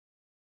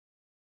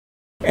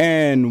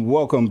And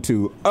welcome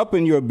to Up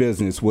in Your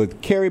Business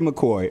with Carrie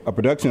McCoy, a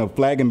production of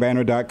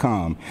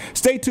flagandbanner.com.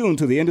 Stay tuned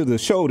to the end of the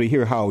show to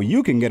hear how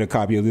you can get a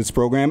copy of this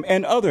program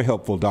and other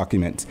helpful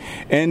documents.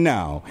 And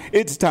now,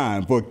 it's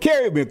time for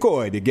Carrie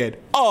McCoy to get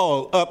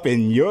all up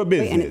in your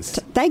business.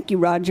 Thank you,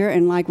 Roger.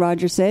 And like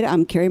Roger said,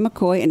 I'm Carrie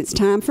McCoy, and it's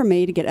time for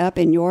me to get up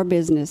in your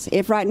business.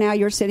 If right now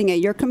you're sitting at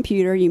your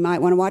computer, you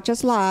might want to watch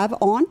us live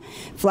on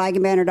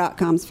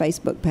flagandbanner.com's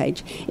Facebook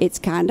page. It's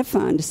kind of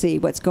fun to see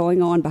what's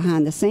going on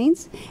behind the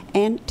scenes,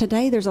 and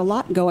today there's a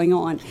lot going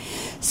on.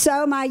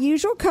 So my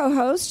usual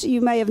co-hosts,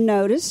 you may have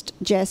noticed,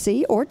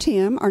 Jesse or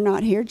Tim are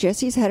not here.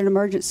 Jesse's had an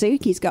emergency.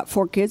 He's got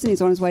 4 kids, and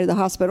he's on his way to the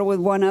hospital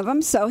with one of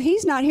them. So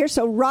he's not here.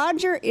 So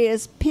Roger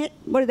is,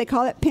 what do they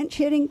call it, pitch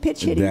hitting?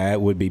 That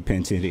would be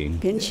pinch hitting.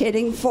 Pinch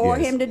hitting for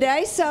him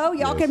today. So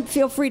y'all can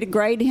feel free to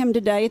grade him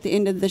today at the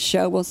end of the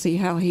show. We'll see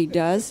how he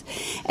does.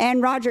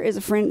 And Roger is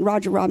a friend.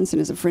 Roger Robinson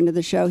is a friend of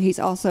the show. He's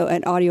also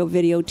an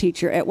audio-video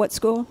teacher at what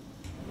school?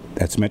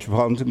 That's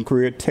Metropolitan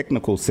Career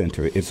Technical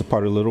Center. It's a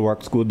part of Little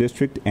Rock School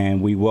District,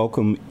 and we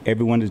welcome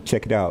everyone to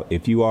check it out.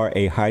 If you are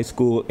a high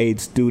school age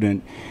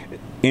student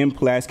in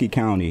Pulaski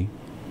County,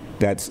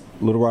 that's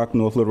Little Rock,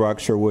 North Little Rock,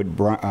 Sherwood,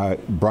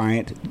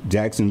 Bryant,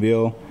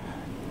 Jacksonville,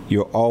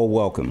 you're all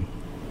welcome.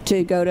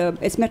 To go to,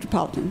 it's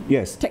Metropolitan.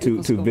 Yes,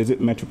 to visit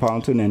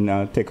Metropolitan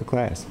and take a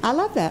class. I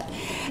love that.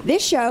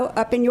 This show,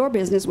 Up in Your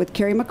Business with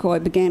Carrie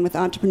McCoy, began with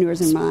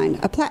entrepreneurs in mind,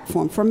 a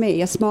platform for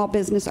me, a small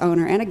business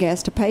owner, and a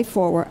guest to pay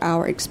forward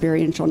our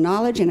experiential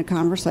knowledge in a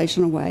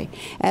conversational way.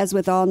 As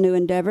with all new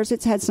endeavors,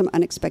 it's had some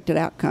unexpected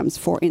outcomes.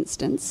 For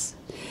instance,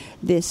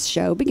 this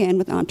show began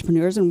with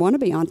entrepreneurs and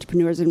wannabe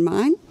entrepreneurs in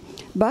mind.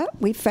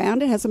 But we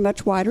found it has a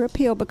much wider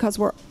appeal because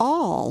we're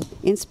all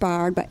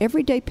inspired by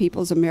everyday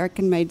people's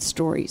American-made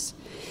stories.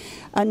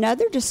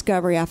 Another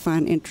discovery I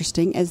find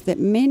interesting is that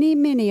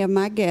many of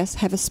my guests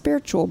have a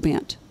spiritual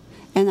bent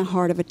and the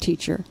heart of a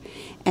teacher.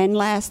 And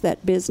last,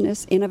 that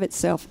business in of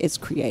itself is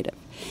creative.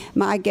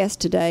 My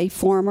guest today,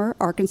 former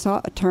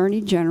Arkansas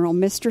Attorney General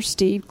Mr.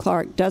 Steve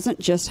Clark, doesn't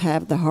just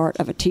have the heart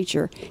of a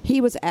teacher.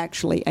 He was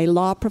actually a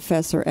law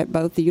professor at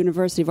both the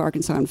University of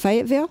Arkansas in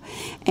Fayetteville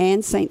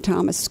and St.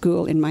 Thomas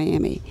School in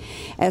Miami.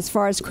 As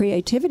far as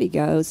creativity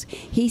goes,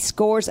 he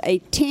scores a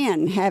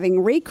 10,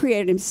 having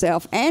recreated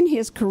himself and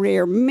his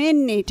career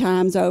many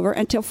times over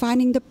until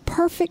finding the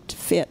perfect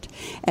fit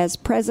as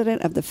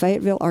president of the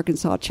Fayetteville,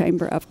 Arkansas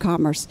Chamber of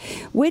Commerce,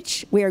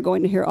 which we are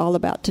going to hear all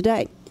about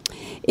today.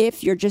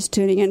 If you're just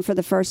tuning in for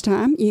the first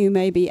time, you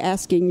may be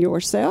asking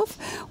yourself,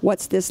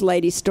 what's this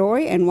lady's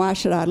story and why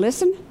should I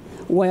listen?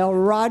 Well,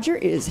 Roger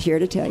is here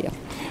to tell you.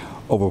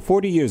 Over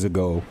 40 years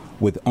ago,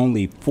 with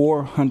only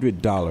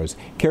 $400,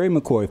 Carrie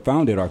McCoy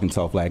founded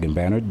Arkansas Flag and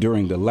Banner.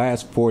 During the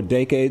last 4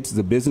 decades,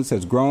 the business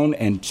has grown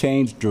and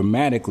changed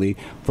dramatically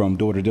from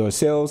door-to-door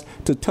sales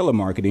to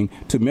telemarketing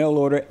to mail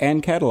order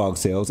and catalog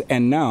sales.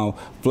 And now,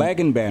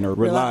 Flag and Banner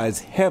relies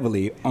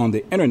heavily on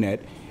the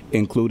internet,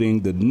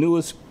 including the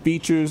newest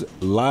features,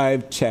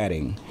 live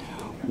chatting.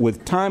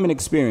 With time and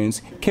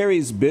experience,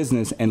 Carrie's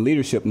business and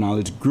leadership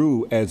knowledge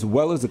grew, as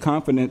well as the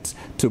confidence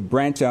to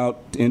branch out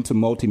into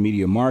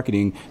multimedia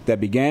marketing that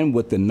began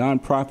with the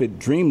nonprofit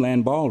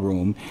Dreamland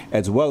Ballroom,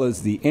 as well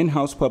as the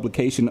in-house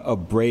publication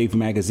of Brave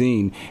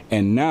Magazine,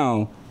 and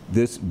now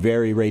this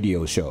very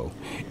radio show.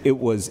 It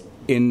was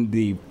in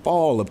the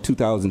fall of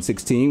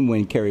 2016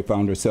 when Carrie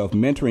found herself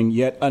mentoring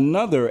yet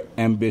another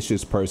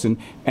ambitious person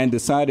and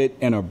decided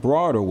in a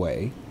broader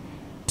way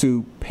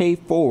to pay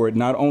forward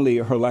not only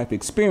her life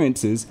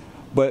experiences,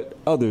 but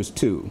others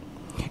too.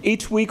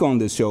 Each week on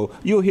this show,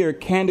 you'll hear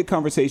candid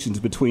conversations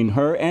between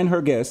her and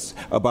her guests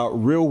about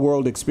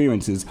real-world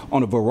experiences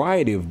on a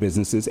variety of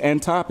businesses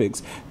and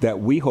topics that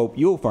we hope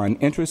you'll find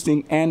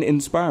interesting and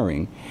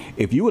inspiring.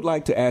 If you would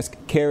like to ask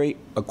Carrie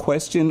a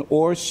question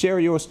or share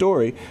your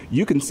story,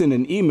 you can send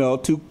an email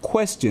to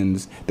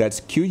questions,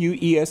 that's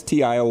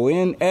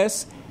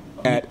questions,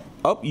 at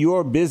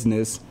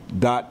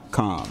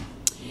upyourbusiness.com.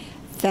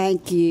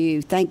 Thank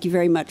you. Thank you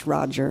very much,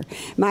 Roger.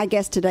 My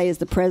guest today is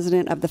the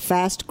president of the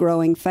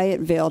fast-growing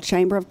Fayetteville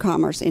Chamber of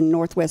Commerce in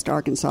Northwest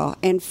Arkansas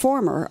and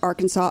former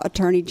Arkansas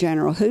Attorney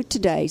General, who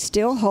today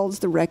still holds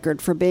the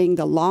record for being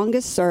the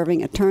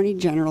longest-serving Attorney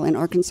General in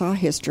Arkansas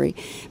history,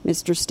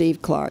 Mr.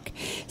 Steve Clark.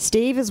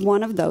 Steve is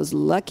one of those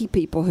lucky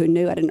people who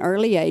knew at an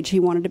early age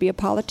he wanted to be a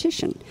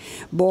politician.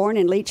 Born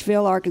in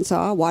Leachville,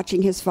 Arkansas,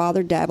 watching his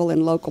father dabble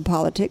in local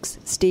politics,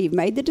 Steve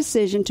made the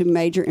decision to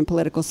major in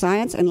political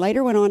science and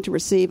later went on to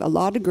receive a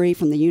law degree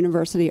from the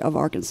University of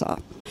Arkansas.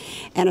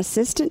 An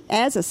assistant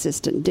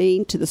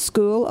dean to the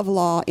School of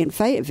Law in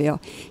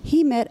Fayetteville,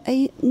 he met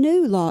a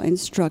new law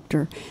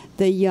instructor,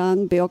 the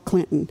young Bill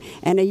Clinton,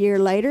 and a year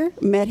later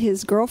met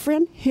his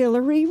girlfriend,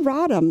 Hillary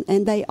Rodham,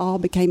 and they all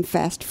became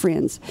fast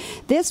friends.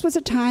 This was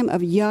a time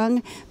of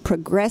young,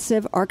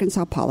 progressive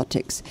Arkansas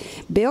politics.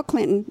 Bill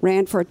Clinton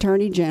ran for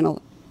Attorney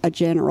General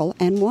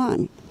and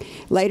won.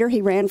 Later,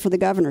 he ran for the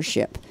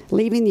governorship,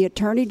 leaving the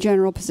Attorney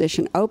General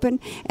position open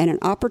and an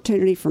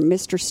opportunity for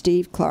Mr.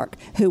 Steve Clark,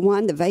 who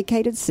won the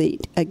vacated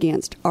seat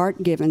against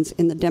Art Givens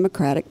in the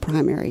Democratic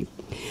primary.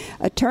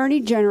 Attorney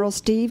General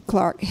Steve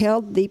Clark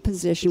held the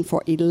position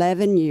for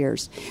 11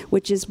 years,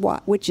 which is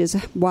why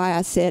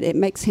I said it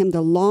makes him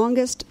the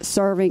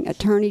longest-serving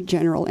Attorney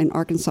General in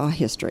Arkansas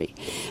history.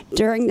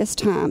 During this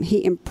time,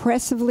 he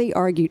impressively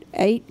argued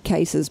 8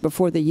 cases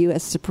before the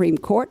U.S. Supreme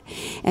Court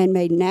and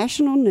made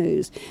national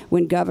news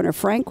when Governor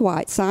Frank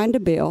White signed a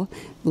bill,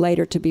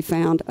 later to be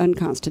found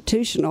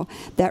unconstitutional,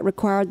 that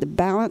required the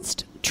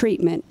balanced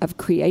treatment of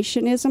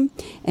creationism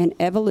and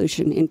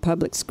evolution in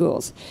public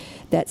schools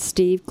that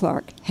Steve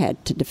Clark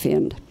had to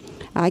defend.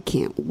 I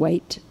can't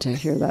wait to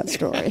hear that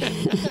story.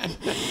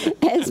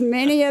 As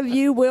many of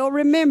you will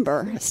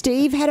remember,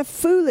 Steve had a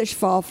foolish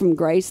fall from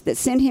grace that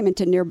sent him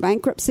into near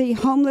bankruptcy,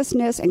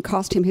 homelessness, and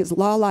cost him his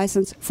law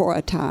license for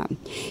a time.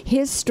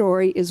 His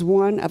story is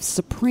one of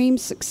supreme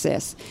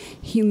success,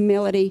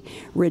 humility,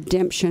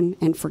 redemption,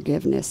 and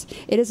forgiveness.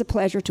 It is a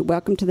pleasure to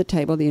welcome to the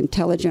table the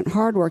intelligent,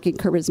 hardworking,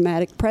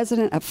 charismatic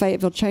president of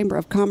Fayetteville Chamber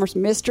of Commerce,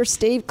 Mr.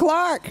 Steve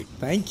Clark.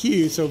 Thank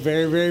you so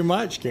very, very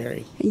much,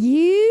 Carrie.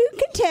 You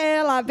can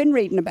tell I've been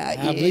reading about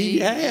you. I believe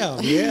you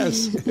have,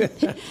 yes.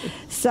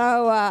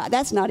 So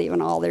that's not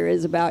even all there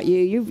is about you.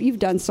 You've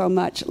done so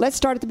much. Let's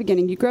start at the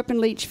beginning. You grew up in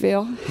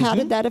Leachville. How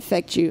did that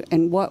affect you,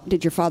 and what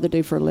did your father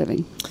do for a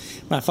living?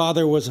 My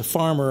father was a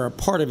farmer a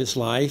part of his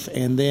life,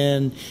 and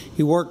then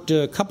he worked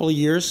a couple of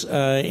years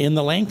in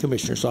the land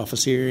commissioner's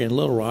office here in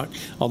Little Rock,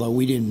 although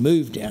we didn't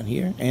move down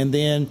here. And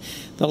then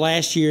the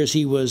last years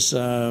he was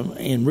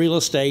in real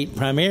estate,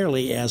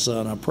 primarily as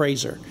an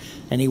appraiser,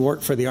 and he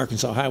worked for the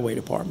Arkansas Highway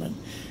Department.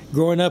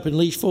 Growing up in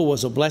Leachville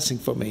was a blessing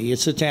for me.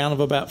 It's a town of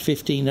about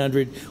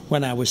 1,500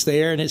 when I was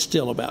there, and it's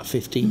still about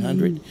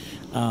 1,500.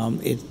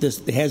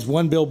 It has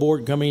one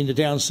billboard coming into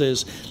town that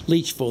says,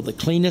 Leachville, the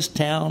cleanest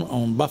town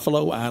on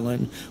Buffalo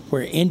Island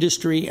where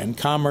industry and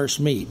commerce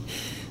meet.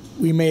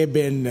 We may have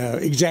been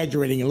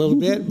exaggerating a little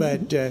bit,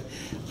 but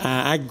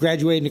I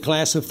graduated in the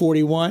class of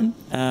 41,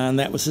 and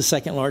that was the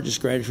second largest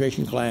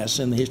graduation class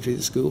in the history of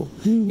the school.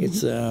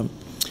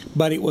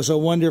 But it was a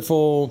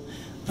wonderful...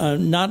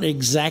 not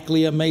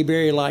exactly a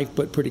Mayberry life,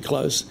 but pretty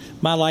close.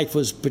 My life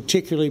was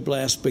particularly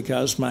blessed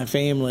because my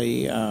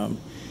family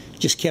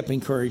just kept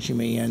encouraging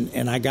me,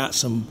 and I got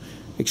some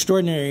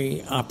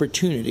extraordinary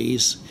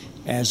opportunities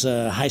as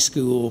a high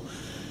school.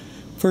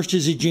 First,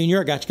 as a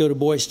junior, I got to go to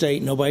Boys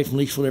State. Nobody from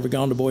Leachville had ever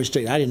gone to Boys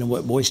State. I didn't know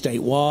what Boys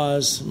State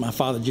was. My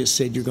father just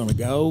said, "You're going to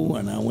go,"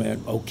 and I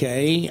went,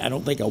 "Okay." I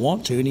don't think I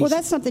want to. And well,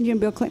 that's something you and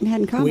Bill Clinton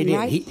had in common, we did.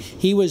 Right?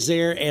 He was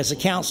there as a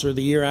counselor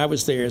the year I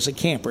was there as a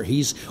camper.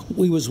 He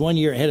was 1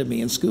 year ahead of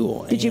me in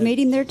school. Did you meet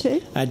him there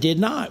too? I did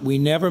not. We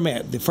never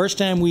met. The first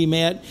time we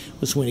met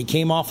was when he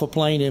came off a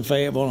plane in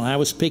Fayetteville, and I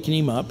was picking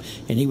him up,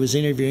 and he was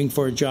interviewing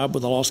for a job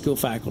with the law school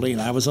faculty, and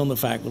I was on the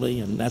faculty,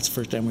 and that's the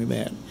first time we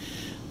met.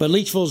 But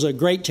Leachville's a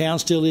great town,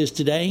 still is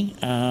today,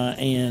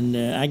 and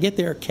I get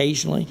there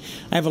occasionally.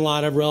 I have a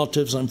lot of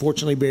relatives,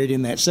 unfortunately, buried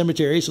in that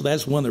cemetery, so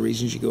that's one of the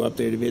reasons you go up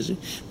there to visit.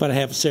 But I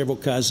have several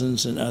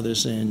cousins and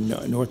others in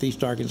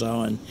northeast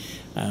Arkansas,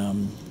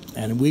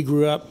 and we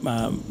grew up.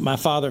 My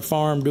father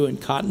farmed doing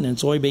cotton and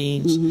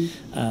soybeans.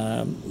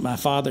 My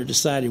father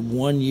decided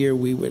 1 year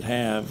we would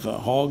have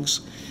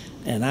hogs,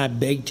 and I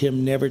begged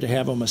him never to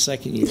have them a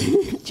second year.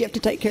 Did you have to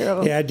take care of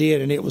them? Yeah, I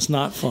did, and it was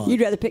not fun.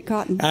 You'd rather pick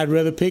cotton? I'd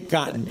rather pick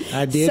cotton.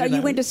 I did. So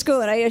you went to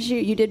school at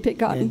ASU. You did pick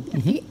cotton?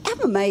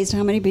 I'm amazed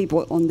how many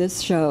people on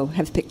this show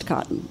have picked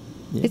cotton.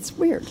 Yeah. It's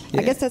weird. Yeah.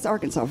 I guess that's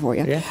Arkansas for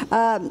you.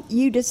 Yeah.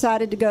 You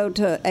decided to go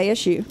to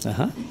ASU,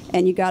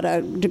 and you got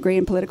a degree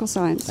in political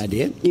science. I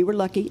did. You were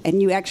lucky,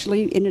 and you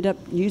actually ended up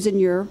using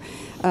your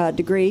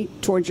degree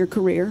towards your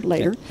career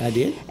later. Yeah, I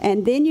did.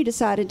 And then you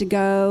decided to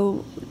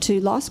go to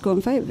law school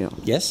in Fayetteville.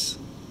 Yes.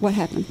 What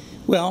happened?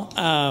 Well,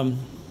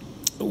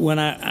 when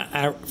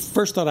I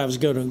first thought I was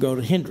going to go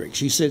to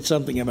Hendrix, you said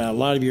something about a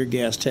lot of your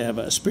guests have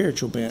a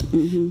spiritual bent.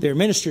 There are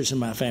ministers in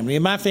my family.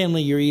 In my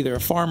family, you're either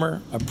a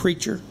farmer, a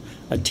preacher,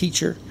 a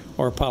teacher,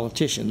 or a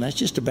politician. That's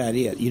just about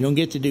it. You don't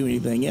get to do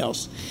anything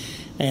else.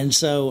 And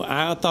so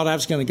I thought I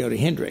was going to go to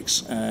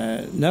Hendrix.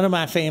 None of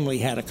my family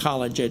had a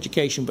college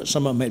education, but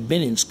some of them had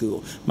been in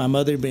school. My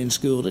mother had been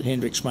schooled at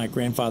Hendrix. My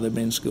grandfather had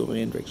been schooled at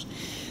Hendrix.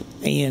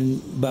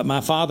 But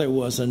my father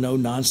was a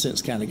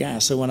no-nonsense kind of guy.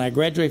 So when I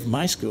graduated from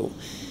high school,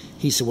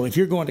 he said, "Well, if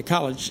you're going to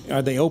college,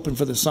 are they open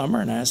for the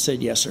summer?" And I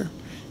said, "Yes, sir."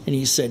 And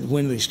he said,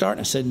 "When do they start?"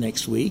 And I said,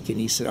 "Next week." And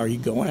he said, "Are you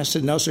going?" I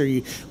said, "No,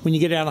 sir. When you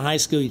get out of high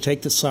school, you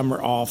take the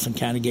summer off and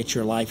kind of get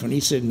your life." And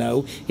he said,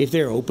 "No, if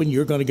they're open,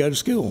 you're going to go to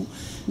school."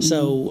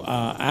 So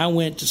I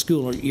went to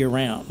school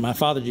year-round. My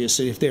father just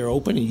said, if they're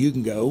open and you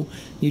can go,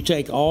 you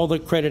take all the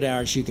credit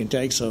hours you can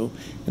take. So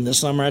in the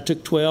summer, I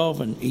took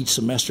 12, and each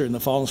semester in the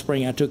fall and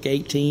spring, I took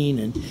 18.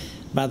 And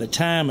by the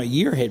time a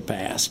year had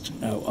passed,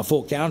 a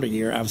full calendar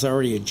year, I was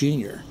already a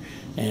junior.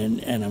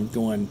 And I'm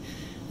going...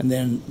 And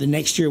then the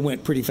next year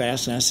went pretty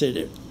fast, and I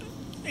said,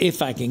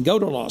 if I can go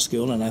to law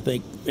school, and I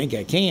think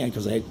I can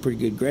because I had pretty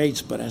good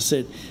grades, but I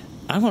said,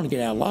 I'm going to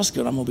get out of law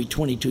school. I'm going to be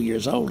 22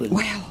 years old, and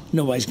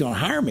nobody's going to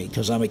hire me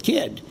because I'm a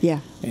kid. Yeah.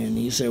 And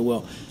he said,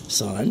 well,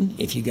 son,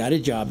 if you got a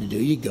job to do,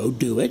 you go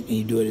do it, and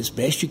you do it as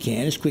best you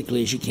can, as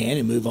quickly as you can,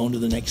 and move on to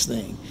the next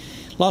thing.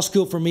 law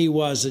school for me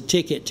was a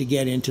ticket to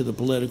get into the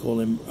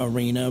political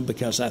arena,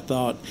 because I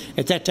thought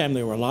at that time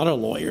there were a lot of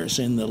lawyers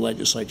in the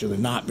legislature. There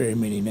are not very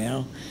many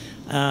now.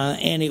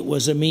 And it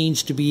was a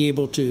means to be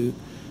able to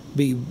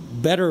be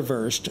better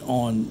versed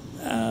on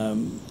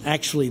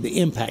actually the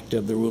impact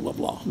of the rule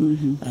of law.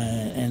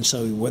 And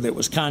so whether it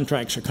was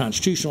contracts or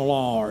constitutional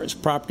law, or it's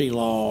property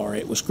law, or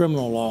it was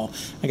criminal law,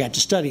 I got to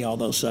study all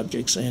those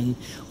subjects. And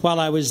while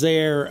I was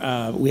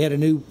there, we had a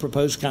new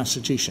proposed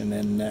constitution,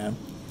 and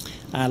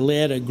I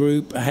led a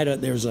group.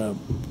 There was a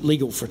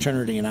legal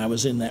fraternity, and I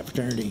was in that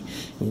fraternity.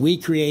 And we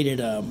created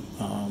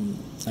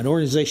an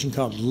organization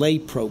called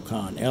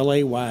LayProcon,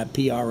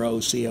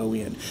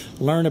 LayProcon,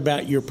 Learn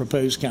About Your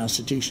Proposed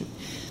Constitution.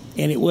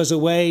 And it was a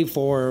way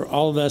for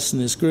all of us in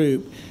this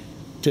group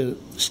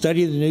to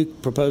study the new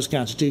proposed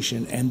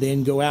Constitution and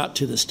then go out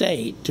to the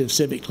state, to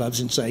civic clubs,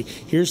 and say,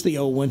 here's the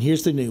old one,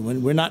 here's the new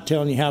one. We're not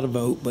telling you how to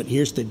vote, but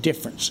here's the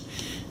difference.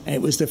 And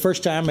it was the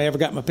first time I ever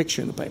got my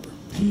picture in the paper.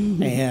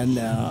 And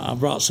I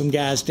brought some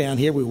guys down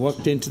here. We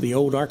walked into the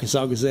old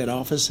Arkansas Gazette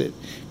office at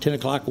 10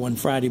 o'clock one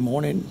Friday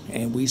morning,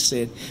 and we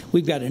said,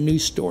 we've got a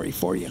news story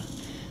for you.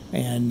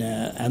 And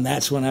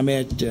that's when I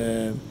met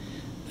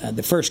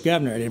the first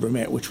governor I'd ever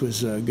met, which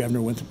was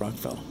Governor Winthrop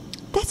Longfellow.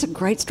 That's a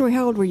great story.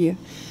 How old were you?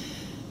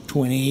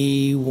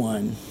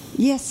 21.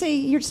 Yeah,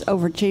 see, you're just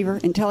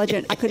overachiever,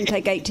 intelligent. I couldn't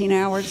take 18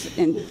 hours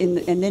and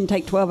then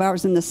take 12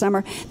 hours in the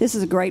summer. This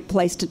is a great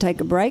place to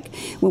take a break.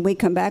 When we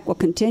come back, we'll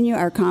continue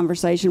our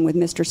conversation with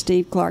Mr.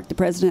 Steve Clark, the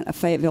president of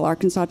Fayetteville,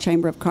 Arkansas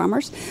Chamber of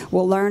Commerce.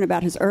 We'll learn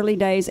about his early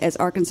days as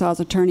Arkansas's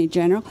Attorney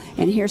General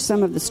and hear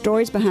some of the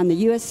stories behind the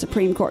U.S.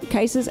 Supreme Court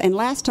cases, and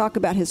last talk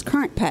about his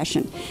current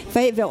passion,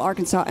 Fayetteville,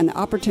 Arkansas, and the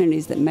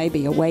opportunities that may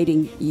be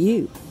awaiting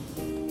you.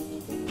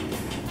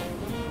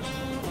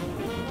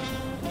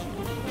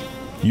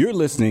 You're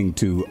listening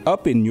to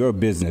Up in Your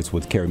Business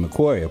with Carrie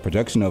McCoy, a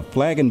production of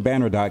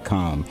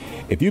flagandbanner.com.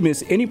 If you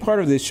miss any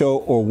part of this show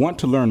or want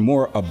to learn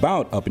more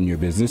about Up in Your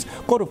Business,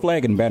 go to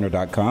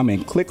flagandbanner.com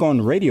and click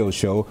on Radio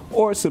Show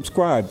or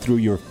subscribe through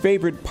your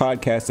favorite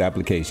podcast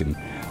application.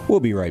 We'll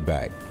be right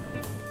back.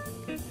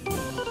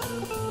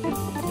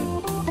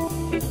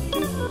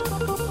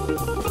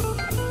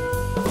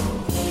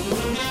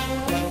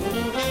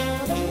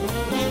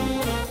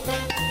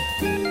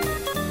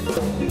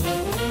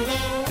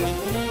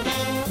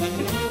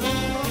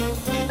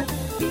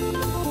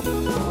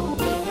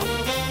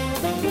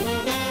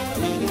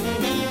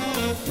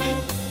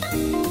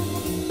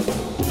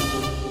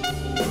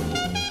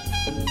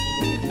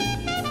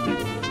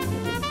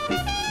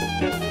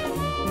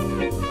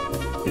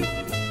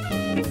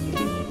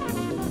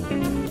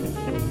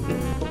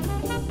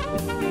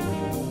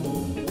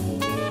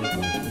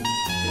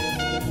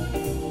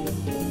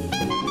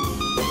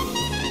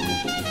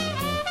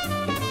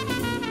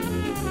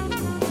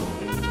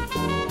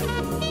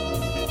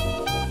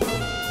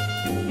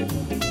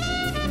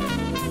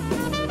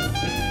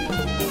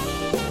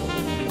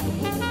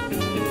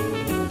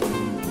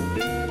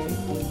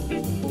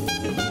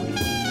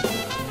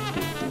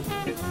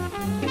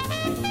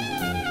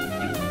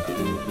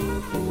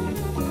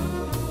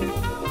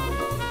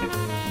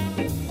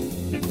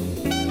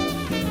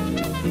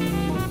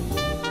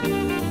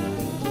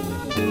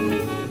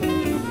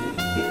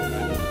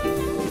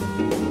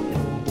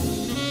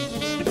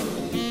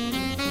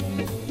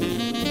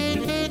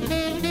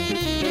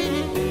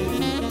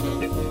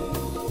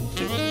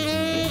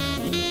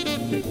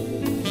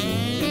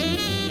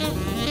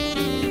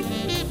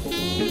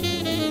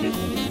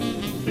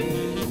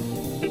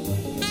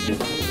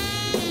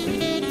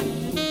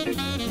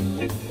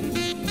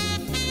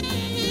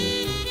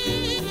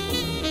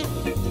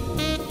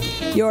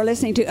 You're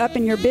listening to Up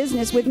in Your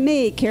Business with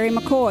me, Carrie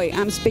McCoy.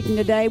 I'm speaking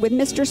today with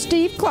Mr.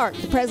 Steve Clark,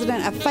 the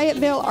president of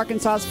Fayetteville,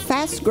 Arkansas's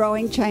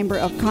fast-growing Chamber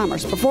of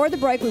Commerce. Before the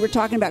break, we were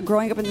talking about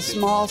growing up in the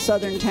small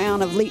southern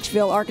town of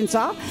Leachville,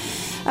 Arkansas,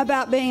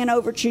 about being an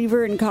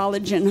overachiever in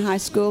college and high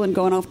school and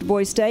going off to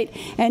Boys State.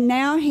 And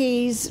now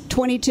he's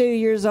 22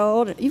 years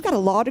old. You've got a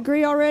law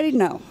degree already?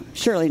 No,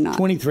 surely not.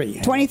 23.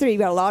 23, you've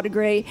got a law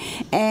degree.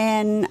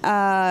 And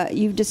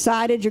you've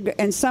decided,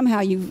 and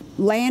somehow you've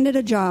landed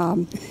a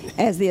job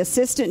as the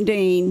assistant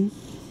dean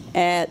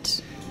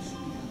at,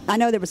 I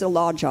know there was a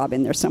law job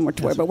in there somewhere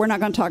to where, but we're not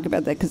going to talk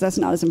about that because that's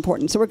not as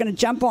important. So we're going to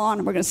jump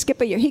on. We're going to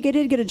skip a year. He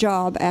did get a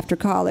job after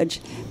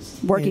college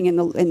working in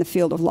the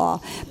field of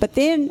law. But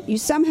then you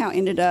somehow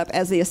ended up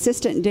as the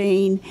assistant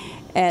dean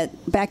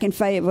back in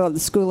Fayetteville at the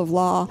School of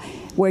Law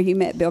where you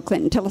met Bill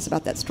Clinton. Tell us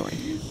about that story.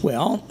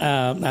 Well,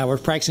 I was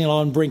practicing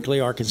law in Brinkley,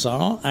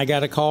 Arkansas. I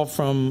got a call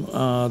from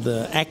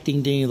the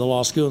acting dean of the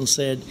law school and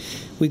said,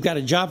 we've got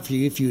a job for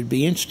you if you would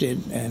be interested.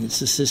 And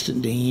it's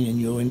assistant dean, and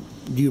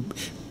you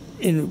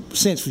in a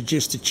sense, was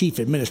just the chief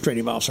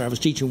administrative officer. I was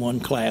teaching one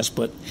class,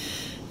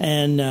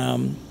 and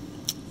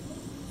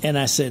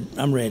I said,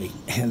 I'm ready.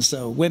 And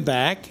so went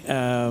back,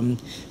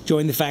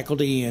 joined the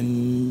faculty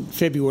in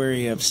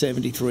February of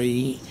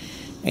 73.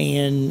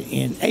 And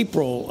in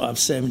April of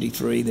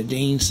 73, the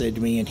dean said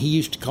to me, and he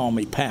used to call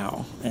me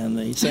Pal, and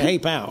he'd say, hey,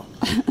 Pal.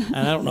 And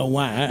I don't know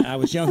why. I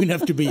was young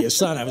enough to be his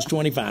son. I was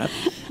 25.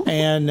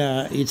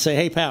 And he'd say,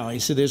 "Hey, pal," he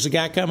said, "there's a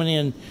guy coming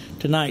in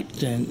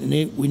tonight, and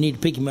we need to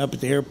pick him up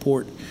at the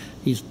airport.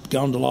 He's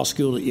gone to law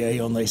school at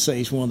Yale, and they say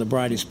he's one of the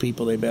brightest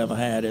people they've ever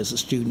had as a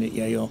student at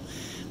Yale.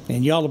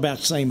 And y'all about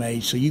the same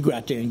age, so you go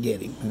out there and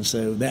get him." And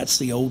so that's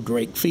the old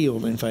Drake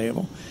Field in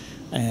Fayetteville.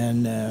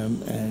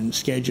 And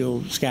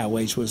Scheduled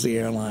Skyways was the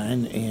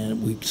airline,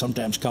 and we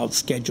sometimes called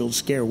Scheduled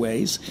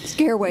Scareways.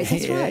 Scareways,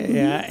 that's right.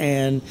 Yeah,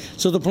 and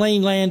so the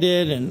plane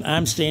landed, and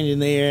I'm standing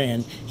there,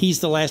 and he's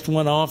the last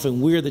one off,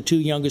 and we're the two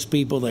youngest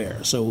people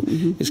there. So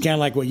it's kind of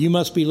like, well, you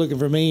must be looking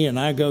for me, and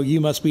I go, you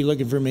must be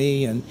looking for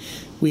me, and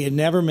we had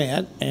never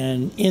met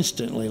and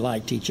instantly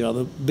liked each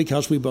other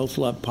because we both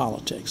loved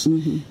politics.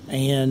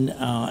 And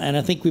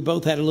I think we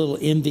both had a little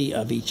envy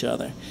of each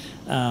other.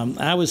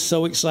 I was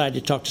so excited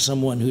to talk to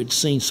someone who had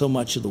seen so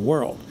much of the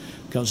world,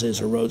 because as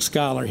a Rhodes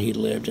Scholar, he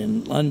lived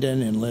in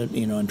London and lived,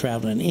 and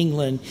traveled in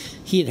England.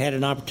 He had had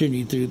an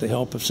opportunity through the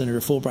help of Senator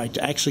Fulbright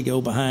to actually go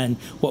behind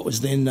what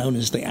was then known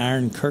as the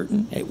Iron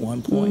Curtain at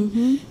one point.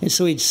 And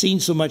so he'd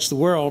seen so much of the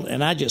world,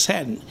 and I just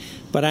hadn't.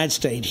 But I'd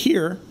stayed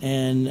here,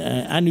 and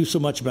I knew so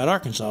much about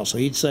Arkansas. So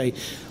he'd say,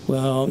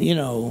 well,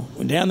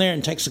 down there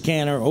in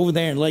Texarkana or over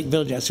there in Lake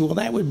Village, I said, well,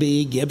 that would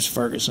be Gibbs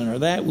Ferguson, or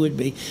that would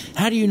be,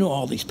 how do you know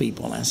all these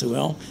people? And I said,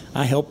 well,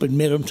 I helped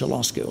admit them to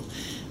law school.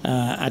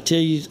 I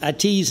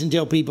tease and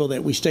tell people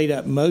that we stayed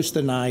up most of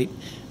the night,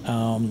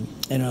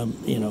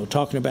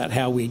 talking about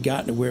how we'd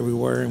gotten to where we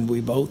were, and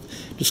we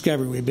both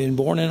discovered we'd been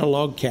born in a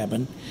log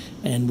cabin,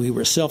 and we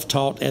were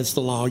self-taught as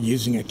the law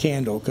using a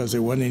candle because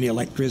there wasn't any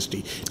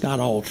electricity. Not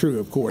all true,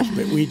 of course,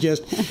 but we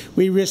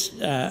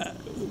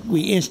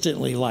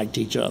instantly liked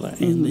each other.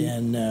 And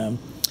then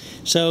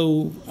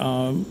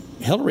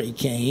Hillary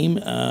came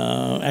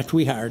after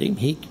we hired him.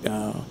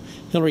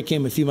 Hillary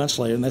came a few months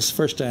later, and that's the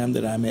first time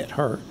that I met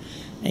her.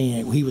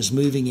 And he was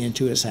moving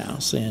into his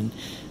house, and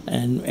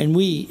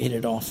we hit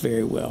it off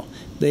very well.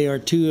 They are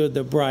two of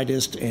the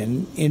brightest,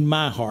 and in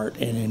my heart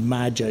and in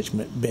my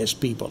judgment, best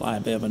people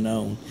I've ever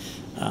known.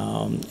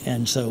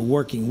 And so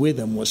working with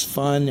them was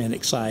fun and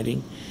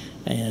exciting.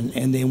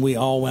 And then we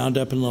all wound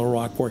up in Little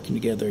Rock working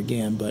together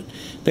again. But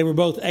they were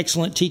both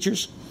excellent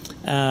teachers.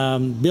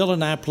 Bill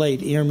and I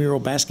played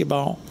intramural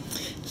basketball.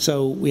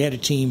 So we had a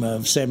team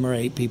of 7 or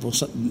 8 people.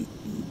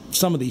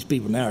 Some of these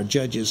people now are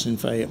judges in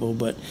Fayetteville,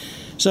 but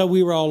so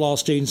we were all law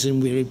students,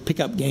 and we would pick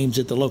up games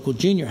at the local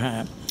junior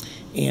high.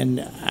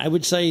 And I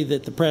would say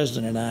that the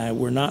president and I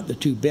were not the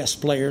two best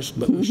players,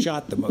 but we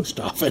shot the most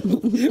often.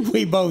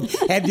 We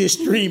both had this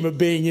dream of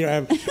being,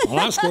 well,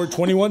 I scored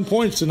 21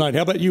 points tonight.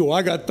 How about you? Well,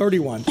 I got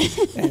 31.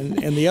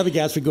 And the other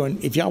guys were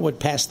going, if y'all would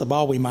pass the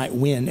ball, we might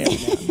win every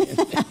now and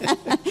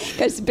then.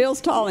 Because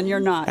Bill's tall and you're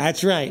not.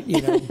 That's right.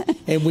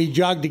 And we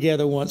jogged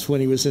together once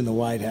when he was in the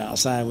White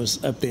House. I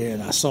was up there,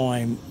 and I saw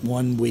him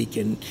one week,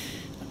 and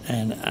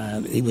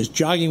he was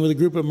jogging with a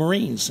group of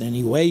Marines, and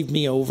he waved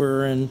me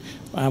over, and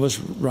we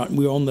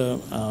were on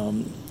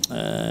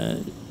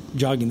the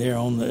jogging there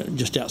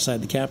just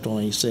outside the Capitol,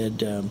 and he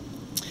said,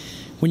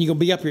 when are you going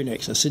to be up here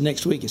next? I said,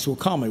 next week. He said, well,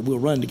 call me. We'll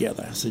run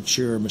together. I said,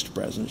 sure, Mr.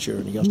 President, sure.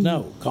 And he goes,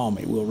 no, call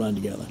me. We'll run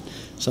together.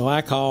 So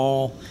I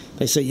call.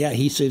 They say, yeah,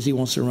 he says he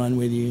wants to run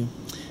with you.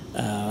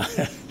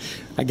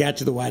 I got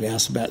to the White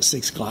House about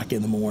 6 o'clock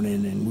in the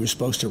morning, and we were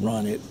supposed to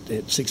run at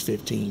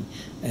 6:15,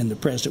 and the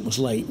president was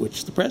late,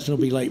 which the president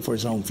will be late for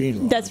his own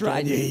funeral. That's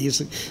right.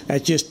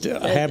 That's just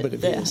a habit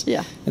of his.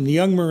 Yeah. And the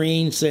young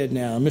Marine said,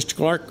 now, Mr.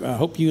 Clark, I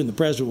hope you and the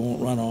president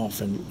won't run off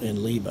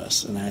and leave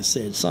us. And I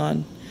said,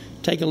 son,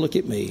 take a look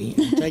at me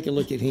and take a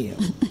look at him.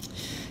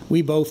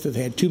 We both have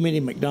had too many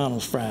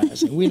McDonald's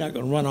fries, and we're not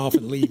going to run off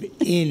and leave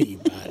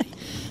anybody.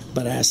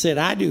 But I said,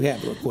 I do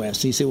have a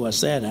request. He said,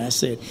 what's that? And I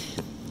said,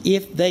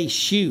 if they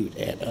shoot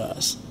at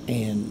us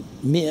and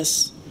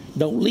miss,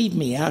 don't leave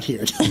me out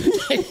here.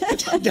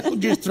 Don't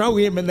just throw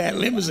him in that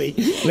limousine.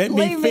 Let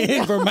me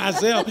fend for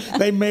myself.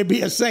 They may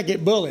be a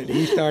second bullet.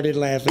 He started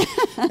laughing.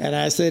 And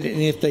I said,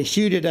 and if they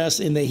shoot at us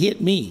and they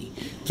hit me,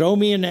 throw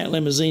me in that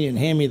limousine and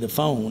hand me the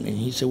phone. And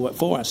he said, what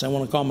for? I said, I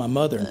want to call my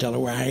mother and tell her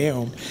where I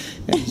am.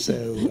 And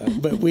so,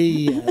 but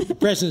the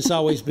president's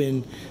always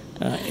been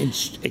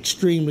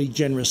extremely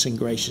generous and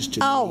gracious to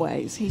me.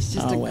 Always. He's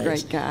just a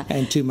great guy.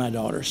 And to my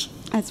daughters.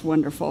 That's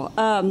wonderful.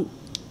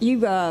 He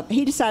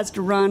decides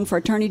to run for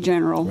Attorney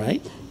General.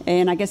 Right.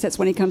 And I guess that's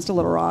when he comes to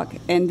Little Rock.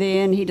 And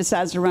then he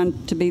decides to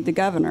run to be the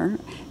governor.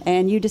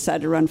 And you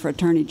decide to run for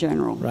Attorney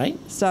General. Right.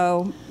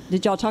 So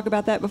did y'all talk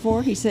about that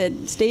before? He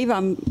said, Steve,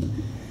 I'm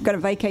going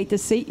to vacate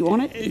this seat. You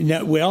want it?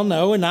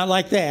 No, and not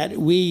like that.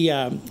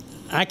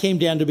 I came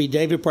down to be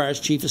David Pryor's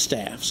chief of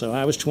staff. So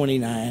I was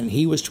 29.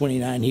 He was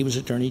 29. He was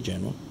Attorney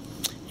General.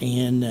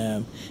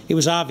 And it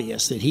was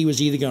obvious that he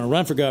was either going to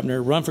run for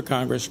governor, run for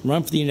Congress,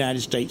 run for the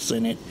United States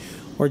Senate,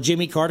 or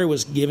Jimmy Carter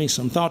was giving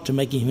some thought to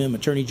making him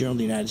Attorney General of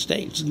the United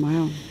States.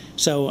 Wow.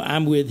 So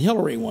I'm with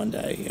Hillary one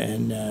day,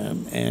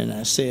 and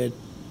I said,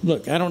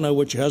 look, I don't know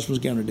what your husband's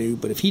going to do,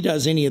 but if he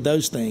does any of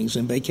those things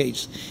and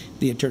vacates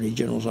the Attorney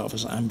General's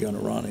office, I'm going to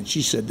run. And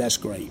she said, that's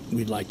great.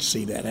 We'd like to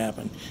see that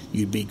happen.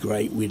 You'd be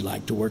great. We'd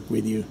like to work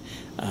with you.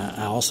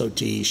 I also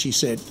teased. She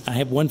said, I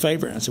have one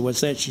favor. I said,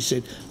 what's that? She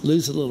said,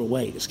 lose a little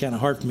weight. It's kind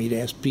of hard for me to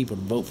ask people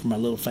to vote for my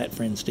little fat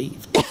friend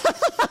Steve.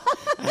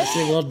 I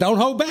said, well, don't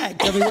hold back.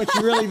 Tell me what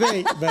you really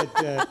think.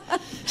 But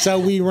so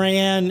we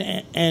ran,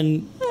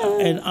 and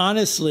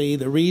honestly,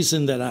 the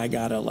reason that I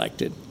got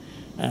elected,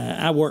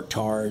 I worked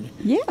hard.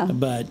 Yeah.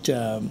 But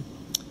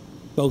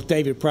both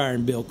David Pryor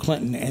and Bill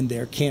Clinton and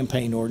their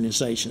campaign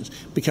organizations,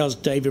 because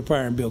David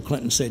Pryor and Bill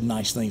Clinton said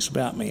nice things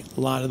about me,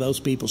 a lot of those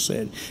people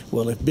said,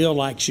 well, if Bill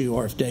likes you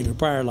or if David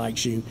Pryor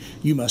likes you,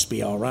 you must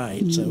be all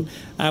right. Mm-hmm.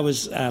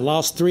 So I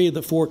lost 3 of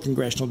the 4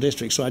 congressional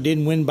districts, so I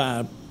didn't win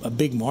by a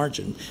big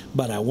margin,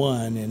 but I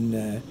won,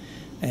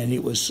 and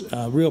it was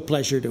a real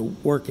pleasure to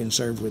work and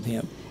serve with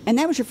him. And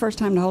that was your first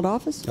time to hold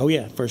office? Oh,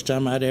 yeah, first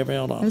time I'd ever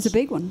held office. It was a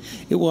big one.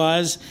 It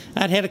was.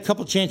 I'd had a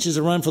couple chances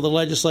to run for the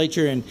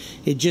legislature, and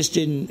it just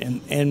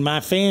didn't. And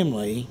my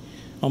family,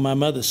 on my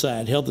mother's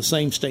side, held the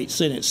same state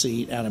Senate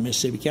seat out of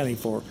Mississippi County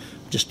for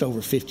just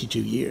over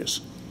 52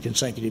 years,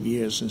 consecutive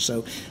years. And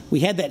so we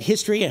had that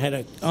history. I had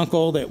an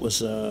uncle that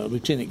was a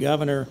lieutenant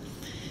governor,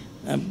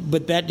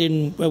 but that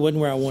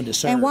wasn't where I wanted to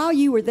serve. And while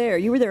you were there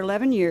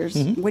 11 years,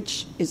 Mm-hmm.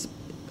 which is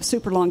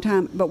super long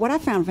time. But what I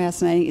found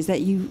fascinating is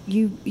that you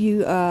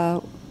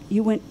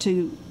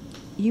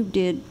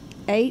did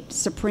 8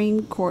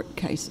 Supreme Court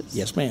cases.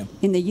 Yes, ma'am.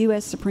 In the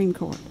U.S. Supreme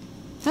Court.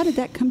 How did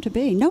that come to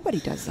be? Nobody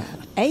does that.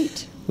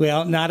 8.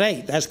 Well, not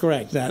 8. That's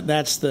correct.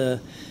 That's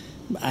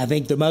I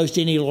think the most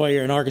any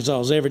lawyer in Arkansas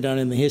has ever done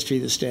in the history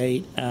of the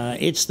state.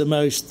 It's the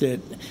most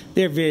that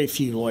there are very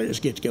few lawyers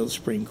get to go to the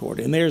Supreme Court,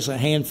 and there's a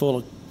handful,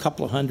 a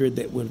couple of hundred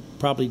that would have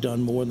probably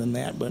done more than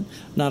that, but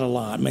not a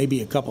lot,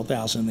 maybe a couple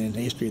thousand in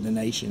the history of the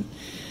nation.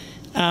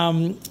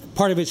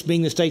 Part of it's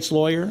being the state's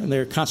lawyer, and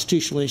there are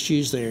constitutional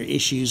issues, there are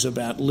issues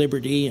about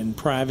liberty and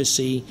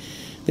privacy.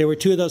 There were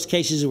 2 of those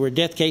cases that were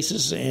death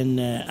cases,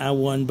 and I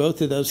won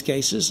both of those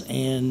cases,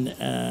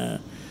 and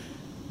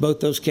both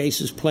those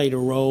cases played a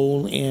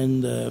role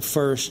in the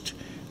first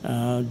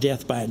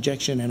death by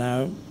injection, and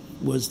I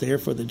was there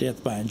for the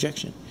death by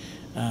injection.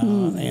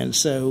 And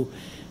so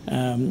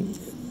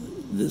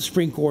the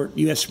Supreme Court,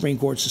 U.S. Supreme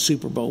Court's a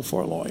Super Bowl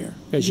for a lawyer.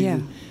 Because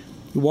you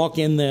walk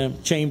in the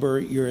chamber,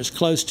 you're as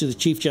close to the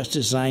Chief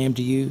Justice as I am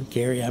to you,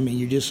 Carrie. I mean,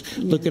 you're just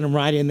looking them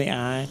right in the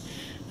eye.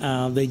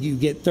 That you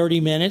get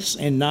 30 minutes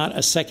and not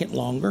a second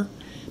longer.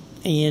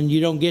 And you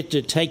don't get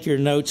to take your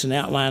notes and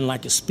outline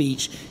like a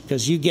speech,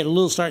 because you get a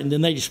little start and then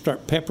they just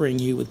start peppering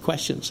you with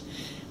questions.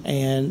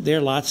 And there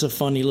are lots of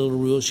funny little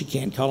rules. You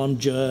can't call them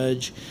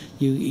judge.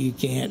 You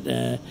can't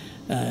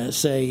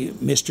say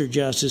Mr.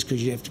 Justice,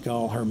 because you have to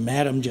call her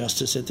Madam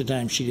Justice. At the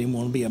time, she didn't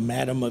want to be a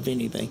madam of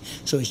anything.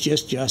 So it's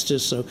just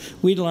Justice. So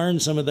we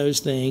learned some of those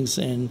things.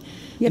 And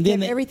you have to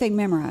have everything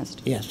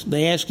memorized. Yes.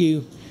 They ask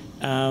you,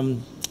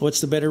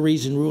 what's the better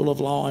reason, rule of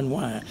law, and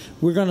why?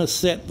 We're going to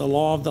set the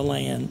law of the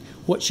land.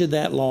 What should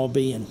that law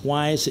be, and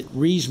why is it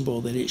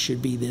reasonable that it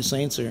should be this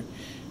answer,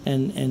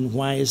 and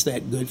why is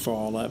that good for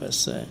all of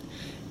us?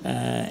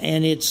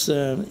 And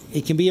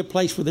it can be a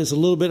place where there's a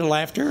little bit of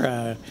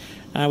laughter.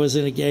 I was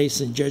in a case,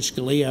 and Judge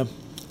Scalia,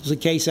 it was a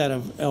case out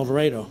of El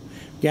Dorado.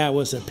 Guy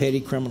was a petty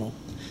criminal,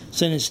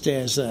 sentenced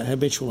as a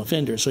habitual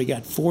offender, so he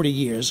got 40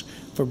 years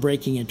for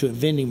breaking into a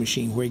vending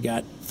machine where he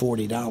got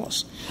 $40. It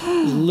was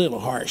a little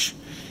harsh.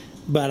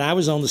 But I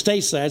was on the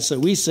state side, so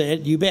we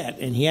said, you bet.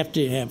 And he had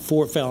to have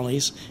 4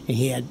 felonies, and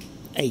he had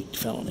 8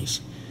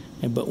 felonies.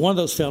 But one of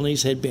those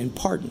felonies had been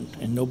pardoned,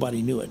 and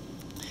nobody knew it.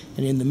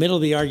 And in the middle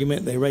of the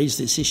argument, they raised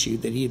this issue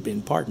that he had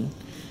been pardoned.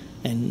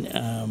 And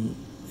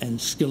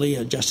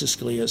Scalia, Justice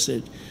Scalia,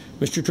 said,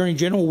 Mr. Attorney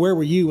General, where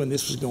were you when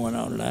this was going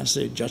on? And I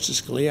said,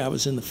 Justice Scalia, I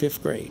was in the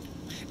 5th grade.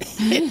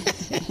 And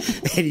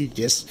he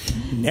just,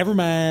 never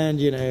mind,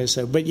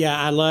 So, but yeah,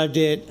 I loved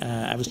it.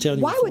 I was telling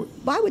you before.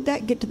 Why would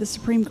that get to the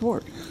Supreme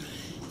Court?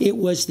 It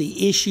was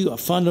the issue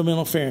of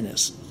fundamental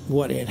fairness.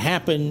 What had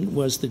happened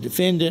was the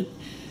defendant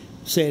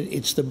said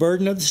it's the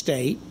burden of the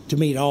state to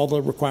meet all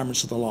the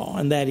requirements of the law,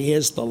 and that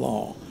is the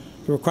law.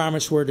 The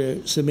requirements were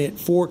to submit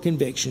 4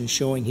 convictions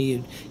showing he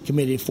had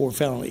committed 4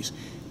 felonies.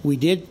 We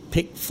did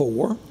pick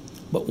 4,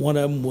 but one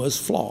of them was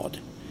flawed.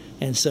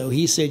 And so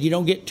he said, you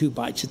don't get 2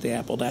 bites at the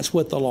apple. That's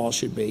what the law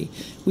should be.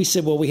 We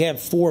said, well, we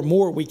have 4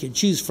 more we could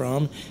choose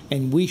from,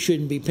 and we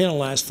shouldn't be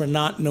penalized for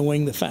not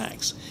knowing the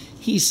facts.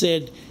 He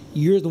said,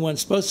 you're the one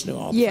supposed to know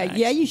all the facts.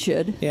 Yeah, you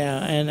should. Yeah,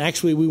 and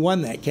actually we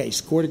won that case.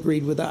 The court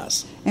agreed with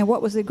us. And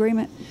what was the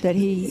agreement that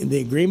he...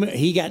 The agreement,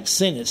 he got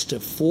sentenced to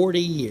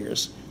 40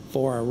 years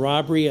for a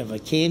robbery of a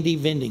candy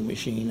vending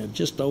machine of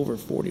just over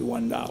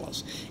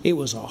 $41. It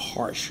was a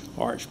harsh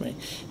man.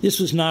 This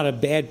was not a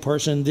bad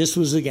person. This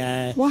was a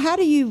guy... Well, how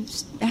do you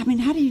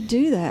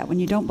do that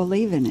when you don't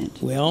believe in it?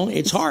 Well,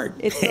 it's hard.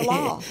 It's the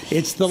law.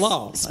 It's the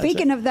law.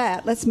 Speaking of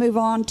that, let's move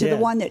on to the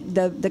one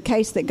that the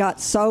case that got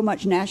so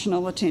much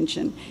national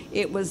attention.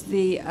 It was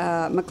the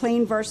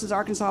McLean versus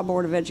Arkansas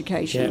Board of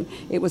Education.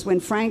 It was when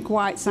Frank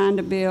White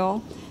signed a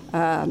bill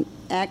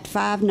Act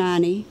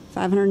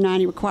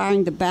 590,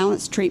 requiring the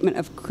balanced treatment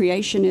of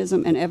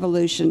creationism and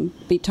evolution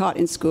be taught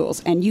in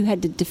schools, and you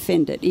had to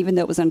defend it, even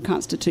though it was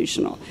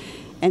unconstitutional.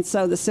 And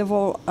so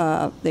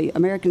the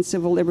American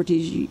Civil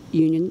Liberties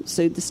Union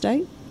sued the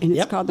state, and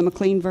it's called the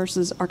McLean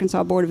versus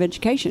Arkansas Board of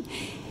Education.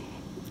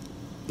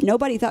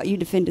 Nobody thought you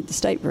defended the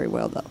state very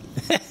well, though.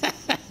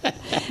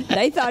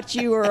 They thought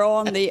you were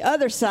on the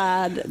other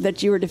side,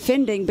 that you were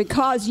defending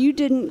because you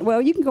didn't.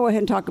 Well, you can go ahead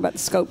and talk about the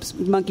Scopes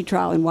monkey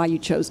trial and why you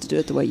chose to do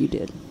it the way you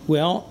did.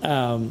 Well,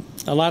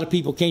 a lot of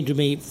people came to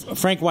me.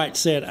 Frank White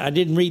said, I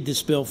didn't read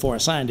this bill before I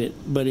signed it,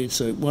 but it's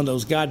one of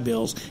those God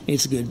bills.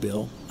 It's a good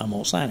bill. I'm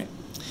going to sign it.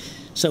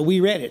 So we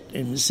read it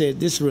and said,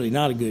 this is really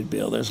not a good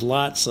bill. There's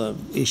lots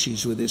of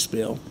issues with this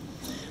bill.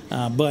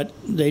 But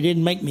they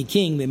didn't make me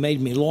king. They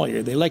made me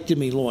lawyer. They elected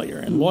me lawyer.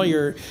 And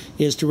lawyer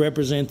is to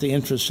represent the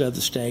interests of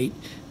the state.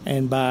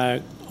 And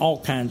by all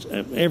kinds,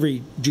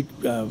 every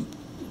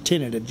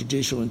tenet of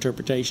judicial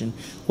interpretation,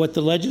 what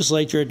the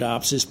legislature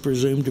adopts is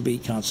presumed to be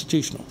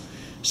constitutional.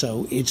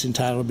 So it's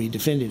entitled to be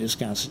defended as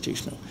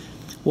constitutional.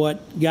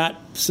 What got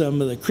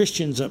some of the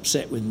Christians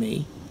upset with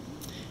me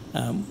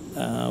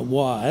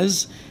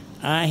was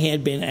I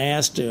had been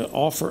asked to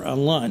offer a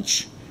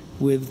lunch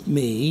with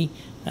me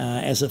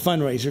as a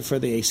fundraiser for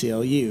the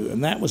ACLU,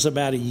 and that was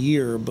about a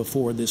year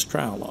before this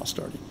trial law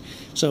started.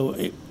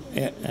 So,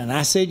 and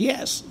I said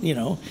yes,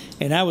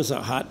 and I was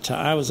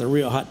a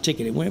real hot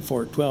ticket. It went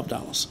for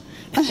 $12.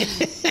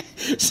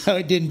 So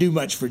it didn't do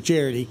much for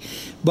charity,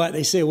 but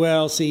they said,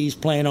 well, see, he's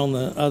playing on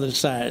the other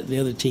side, the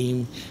other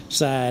team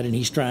side, and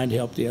he's trying to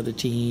help the other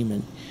team.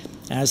 And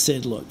I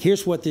said, look,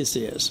 here's what this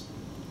is.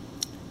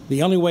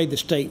 The only way the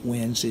state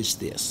wins is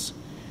this.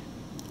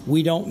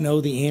 We don't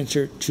know the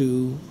answer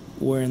to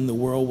when the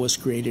world was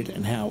created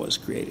and how it was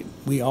created.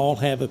 We all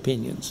have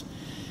opinions.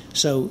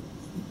 So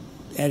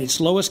at its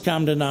lowest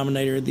common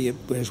denominator,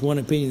 there's one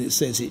opinion that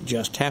says it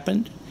just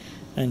happened,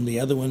 and the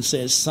other one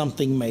says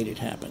something made it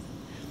happen.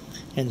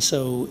 And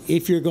so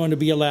if you're going to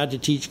be allowed to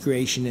teach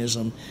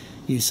creationism,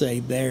 you say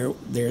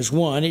there's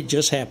one, it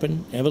just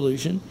happened,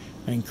 evolution,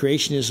 and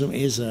creationism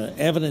is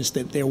evidence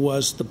that there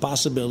was the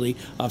possibility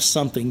of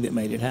something that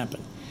made it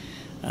happen.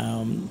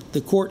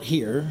 The court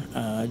here,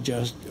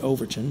 Judge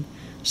Overton,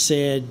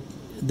 said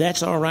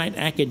that's all right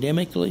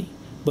academically,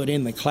 but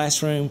in the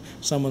classroom,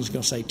 someone's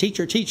going to say,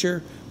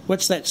 teacher,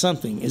 what's that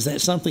something? Is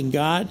that something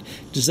God?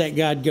 Does that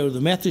God go to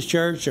the Methodist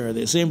Church or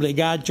the Assembly of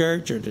God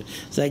Church, or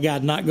does that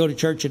God not go to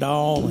church at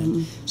all? Mm-hmm.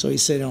 And so he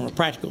said, on a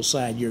practical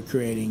side, you're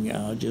creating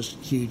just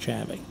huge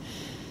havoc.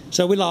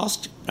 So we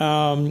lost,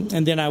 and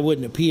then I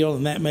wouldn't appeal,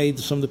 and that made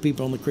some of the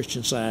people on the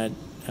Christian side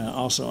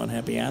also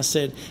unhappy. I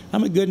said,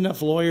 I'm a good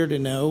enough lawyer to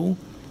know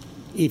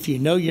if you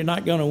know you're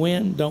not going to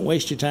win, don't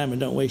waste your time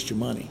and don't waste your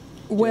money.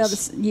 Well,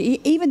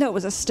 even though it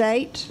was a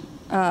state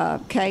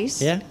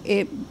case,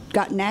 it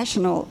got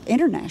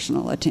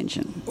international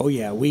attention. Oh,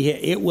 yeah.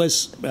 It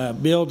was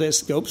billed as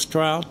Scopes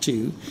Trial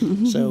 2.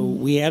 Mm-hmm. So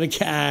we had a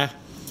guy.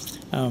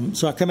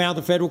 So I come out of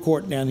the federal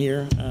court down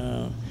here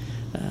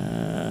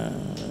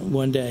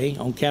one day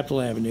on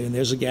Capitol Avenue, and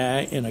there's a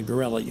guy in a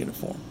gorilla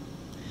uniform.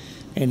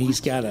 And he's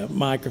got a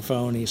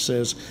microphone. He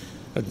says,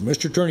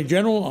 Mr. Attorney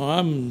General,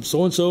 I'm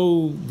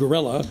so-and-so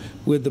gorilla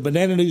with the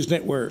Banana News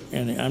Network,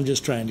 and I'm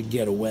just trying to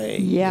get away.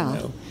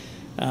 Yeah.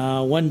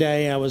 One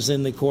day I was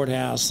in the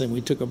courthouse, and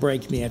we took a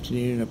break in the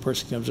afternoon, and a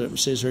person comes up and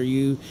says, are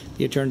you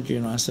the Attorney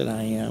General? I said,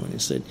 I am. And he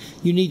said,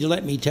 you need to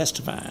let me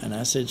testify. And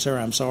I said, sir,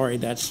 I'm sorry,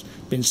 that's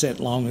been set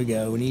long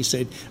ago. And he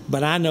said,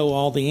 but I know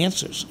all the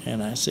answers.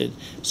 And I said,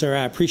 sir,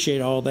 I appreciate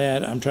all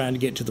that. I'm trying to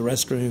get to the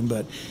restroom.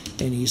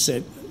 And he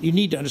said, you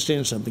need to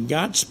understand something.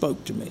 God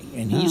spoke to me,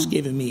 and he's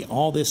given me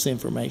all this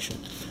information.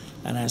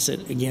 And I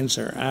said, again,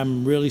 sir,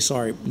 I'm really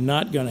sorry.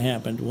 Not going to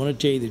happen. I want to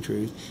tell you the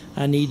truth.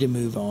 I need to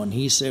move on.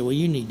 He said, well,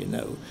 you need to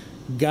know.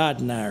 God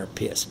and I are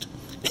pissed.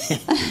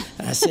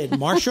 I said,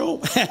 Marshall,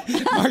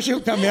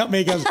 come help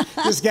me, because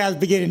this guy's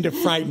beginning to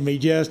frighten me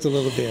just a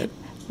little bit.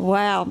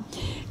 Wow.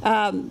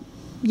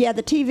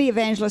 The TV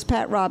evangelist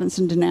Pat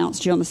Robinson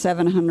denounced you on the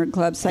 700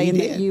 Club, saying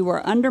that you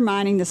were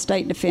undermining the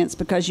state defense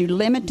because you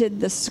limited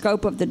the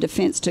scope of the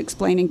defense to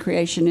explaining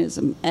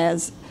creationism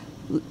as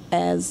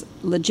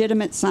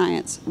legitimate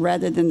science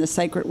rather than the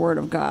sacred word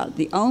of God.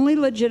 The only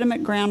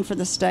legitimate ground for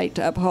the state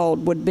to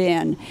uphold would have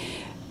been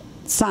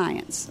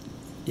science.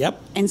 Yep.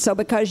 And so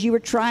because you were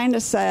trying to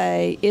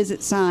say, is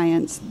it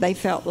science, they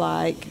felt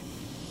like,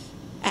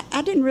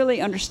 I didn't really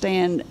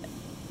understand.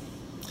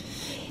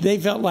 They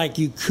felt like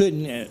you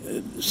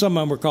couldn't, some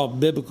of them were called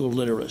biblical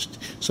literalists.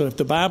 So if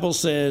the Bible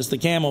says the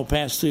camel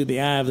passed through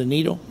the eye of the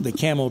needle, the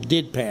camel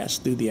did pass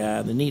through the eye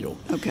of the needle.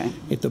 Okay.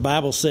 If the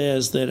Bible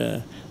says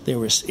that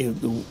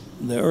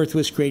the earth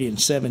was created in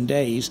 7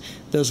 days,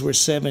 those were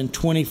 7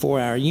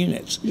 24-hour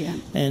units. Yeah.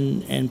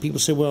 And people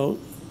say, well,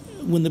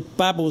 when the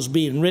Bible was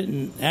being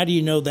written, how do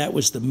you know that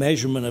was the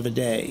measurement of a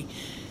day?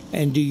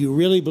 And do you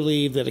really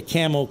believe that a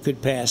camel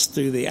could pass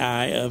through the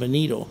eye of a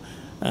needle?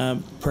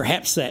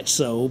 Perhaps that's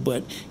so,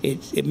 but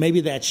it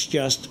maybe that's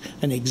just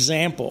an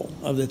example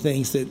of the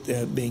things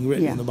that being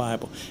written in the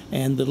Bible.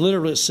 And the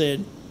literalist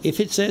said, if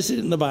it says it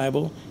in the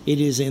Bible, it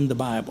is in the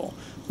Bible,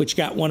 which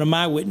got one of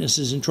my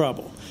witnesses in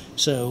trouble.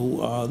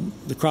 So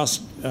the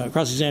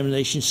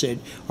cross-examination said,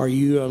 are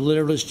you a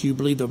literalist? Do you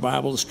believe the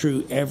Bible is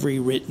true? Every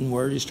written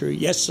word is true?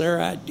 Yes, sir,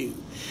 I do.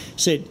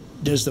 Said,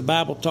 does the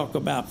Bible talk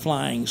about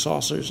flying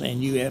saucers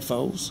and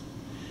UFOs?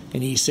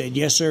 And he said,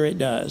 yes, sir, it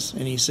does.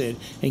 And he said,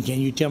 and can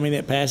you tell me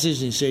that passage?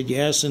 And he said,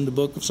 yes, in the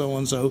book of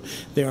so-and-so,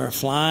 there are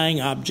flying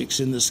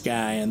objects in the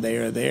sky, and they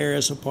are there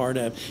as a part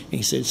of. And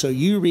he said, so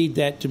you read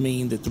that to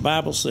mean that the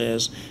Bible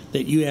says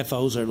that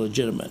UFOs are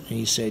legitimate? And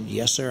he said,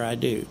 yes, sir, I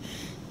do.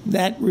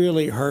 That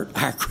really hurt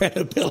our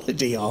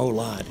credibility a whole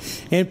lot.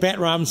 And Pat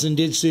Robinson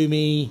did sue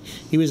me.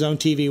 He was on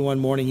TV one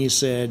morning. He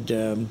said,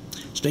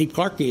 Steve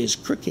Clark is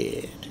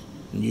crooked,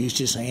 and used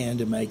his hand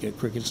to make a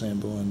crooked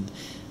symbol. And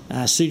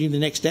I sued him the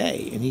next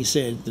day, and he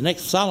said, the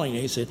next following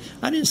day, he said,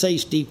 I didn't say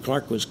Steve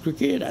Clark was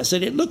crooked. I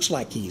said, it looks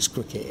like he's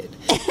crooked.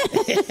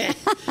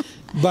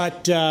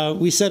 But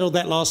we settled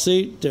that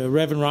lawsuit.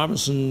 Reverend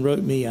Robinson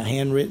wrote me a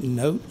handwritten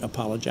note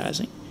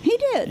apologizing. He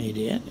did. He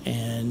did.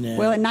 And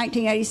well, in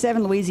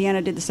 1987,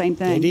 Louisiana did the same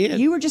thing. They did.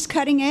 You were just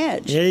cutting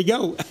edge. There you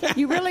go.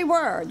 You really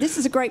were. This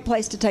is a great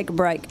place to take a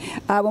break.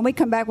 When we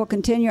come back, we'll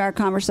continue our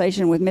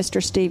conversation with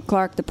Mr. Steve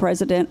Clark, the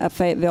president of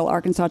Fayetteville,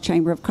 Arkansas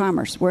Chamber of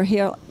Commerce, where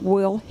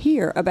we'll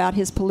hear about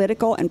his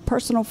political and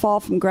personal fall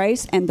from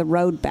grace and the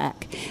road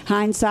back.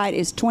 Hindsight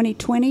is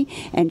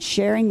 20/20, and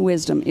sharing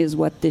wisdom is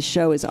what this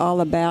show is all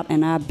about,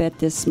 and I bet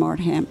this smart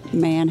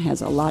man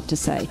has a lot to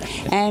say.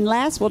 And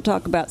last, we'll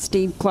talk about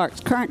Steve Clark's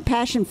current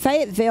passion,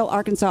 Fayetteville,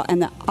 Arkansas,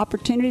 and the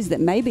opportunities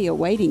that may be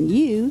awaiting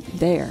you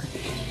there.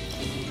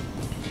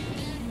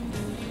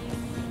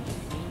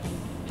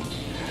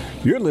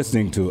 You're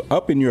listening to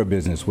Up in Your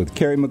Business with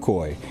Carrie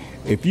McCoy.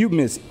 If you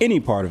miss any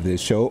part of this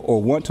show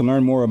or want to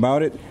learn more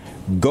about it,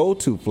 go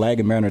to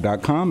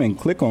flagandbanner.com and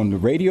click on the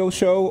radio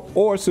show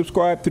or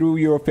subscribe through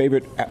your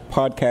favorite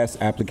podcast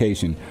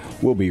application.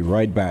 We'll be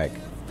right back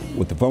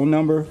with the phone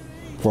number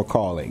for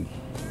calling.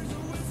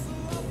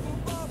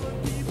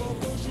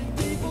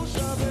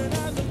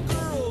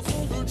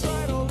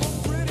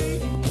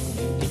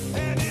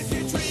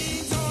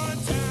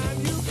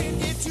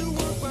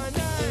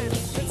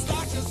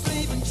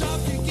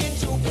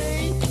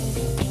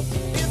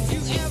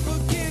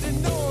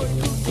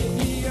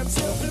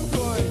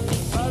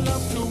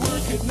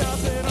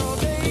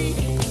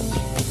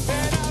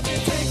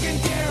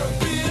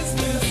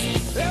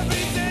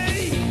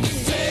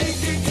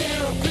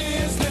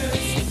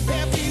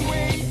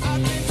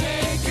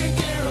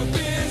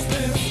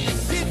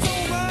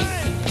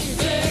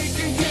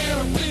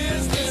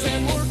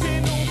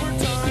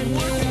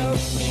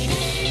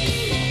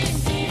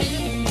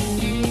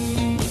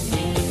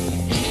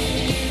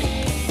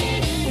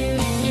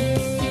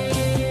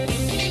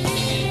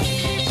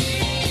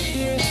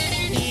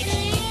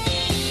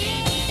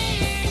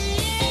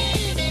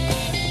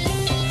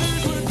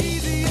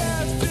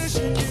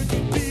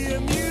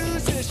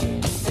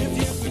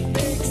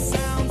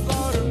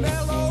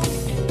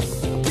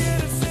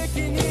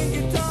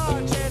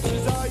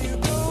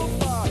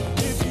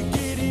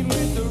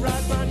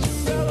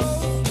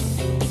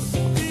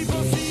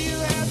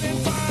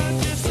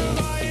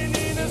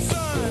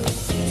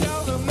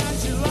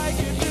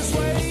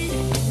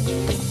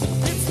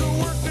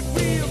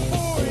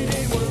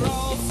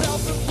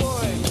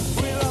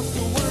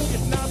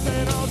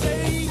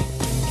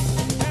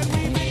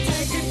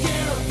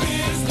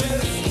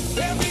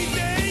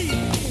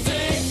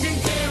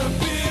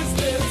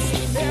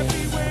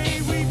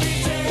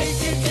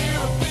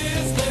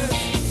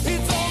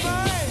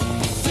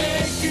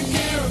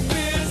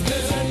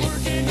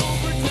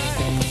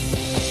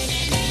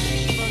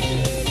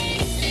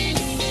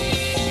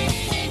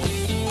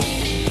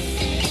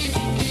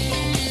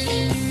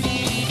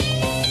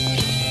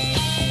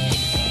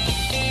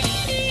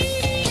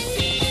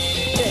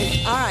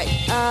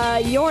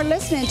 You're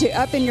listening to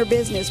Up in Your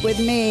Business with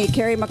me,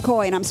 Carrie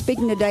McCoy, and I'm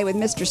speaking today with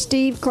Mr.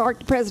 Steve Clark,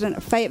 the president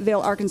of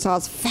Fayetteville,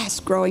 Arkansas's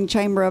fast-growing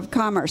Chamber of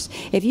Commerce.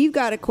 If you've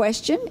got a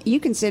question, you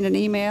can send an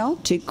email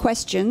to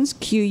questions,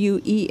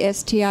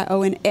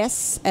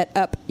 questions, at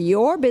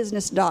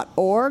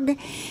upyourbusiness.org,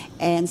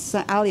 and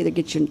so I'll either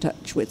get you in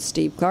touch with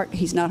Steve Clark.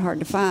 He's not hard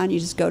to find. You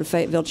just go to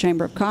Fayetteville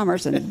Chamber of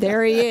Commerce, and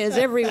there he is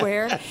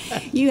everywhere.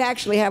 You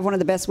actually have one of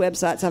the best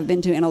websites I've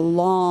been to in a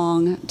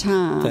long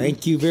time.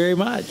 Thank you very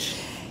much.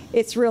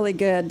 It's really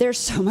good. There's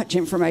so much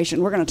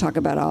information. We're going to talk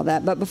about all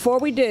that. But before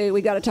we do,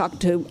 we got to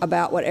talk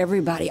about what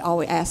everybody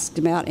always asks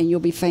about, and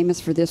you'll be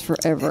famous for this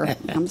forever.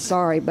 I'm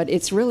sorry, but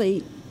it's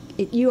really,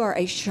 you are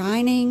a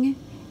shining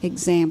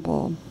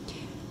example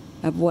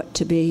of what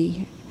to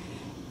be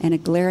and a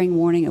glaring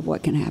warning of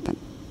what can happen.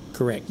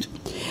 Correct.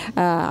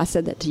 I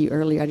said that to you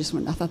earlier. I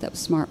thought that was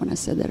smart when I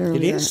said that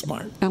earlier. It is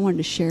smart. I wanted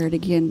to share it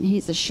again.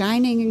 He's a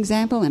shining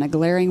example and a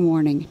glaring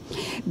warning.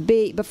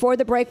 Before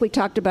the break, we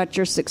talked about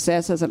your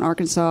success as an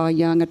Arkansas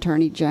young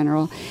attorney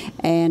general,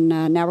 and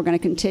now we're going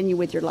to continue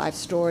with your life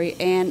story.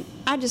 And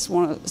I just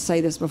want to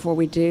say this before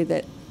we do,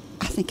 that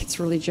I think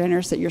it's really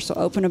generous that you're so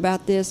open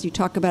about this. You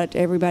talk about it to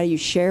everybody. You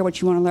share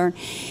what you want to learn.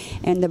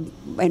 And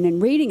in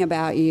reading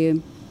about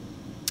you,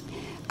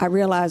 I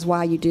realize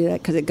why you do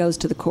that, because it goes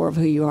to the core of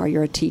who you are.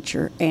 You're a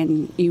teacher,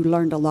 and you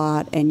learned a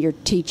lot, and you're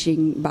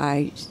teaching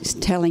by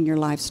telling your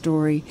life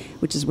story,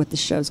 which is what the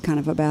show's kind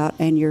of about,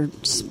 and you're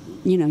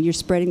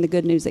spreading the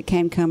good news that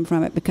can come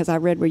from it, because I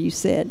read where you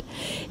said,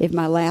 if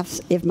my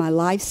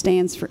life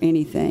stands for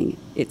anything,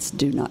 it's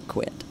do not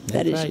quit.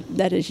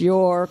 That is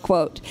your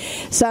quote.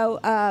 So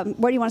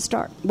where do you want to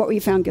start? What were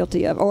you found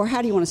guilty of, or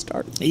how do you want to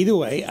start? Either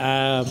way,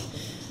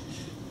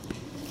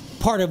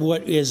 part of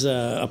what is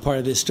a part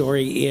of this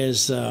story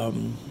is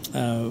I'm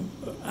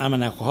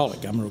an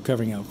alcoholic. I'm a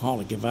recovering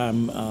alcoholic. If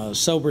I'm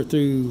sober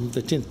through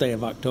the 10th day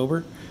of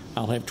October,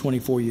 I'll have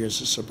 24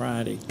 years of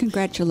sobriety.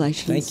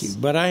 Congratulations. Thank you.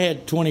 But I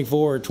had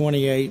 24 or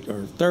 28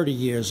 or 30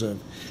 years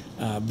of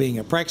being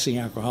a practicing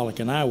alcoholic,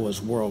 and I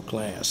was world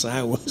class.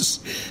 I was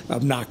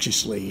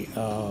obnoxiously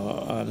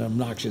an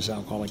obnoxious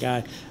alcoholic.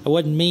 I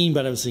wasn't mean,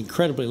 but I was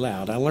incredibly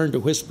loud. I learned to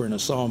whisper in a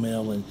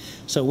sawmill, and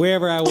so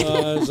wherever I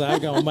was, I was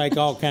going to make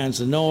all kinds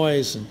of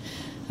noise. And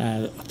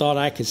I thought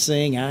I could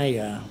sing.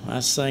 I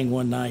sang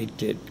one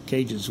night at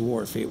Cajun's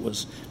Wharf. It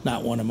was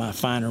not one of my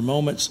finer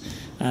moments.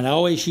 And I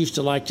always used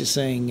to like to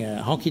sing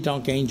Honky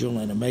Tonk Angel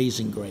and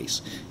Amazing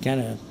Grace.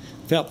 Kind of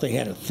felt they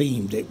had a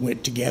theme that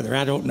went together.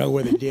 I don't know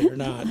whether it did or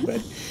not.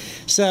 But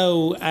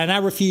so, and I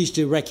refused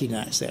to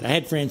recognize that. I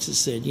had friends that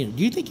said, do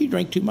you think you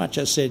drink too much?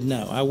 I said,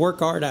 no. I work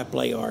hard. I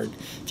play hard.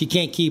 If you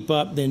can't keep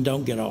up, then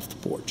don't get off the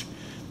porch.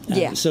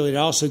 So it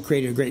also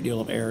created a great deal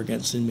of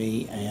arrogance in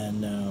me,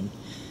 and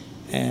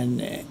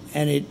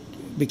it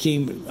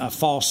became a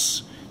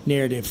false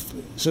narrative.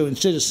 So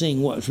instead of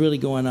seeing what was really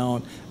going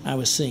on, I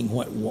was seeing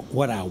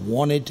what I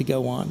wanted to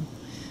go on,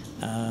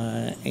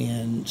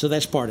 and so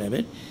that's part of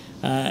it.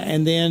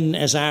 And then,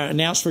 as I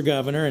announced for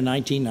governor in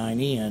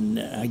 1990,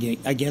 and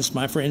against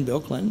my friend Bill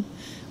Clinton,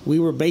 we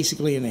were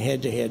basically in a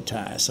head-to-head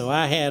tie. So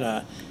I had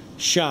a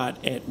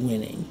shot at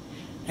winning,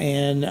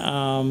 and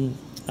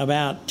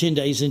about 10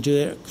 days into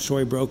it, the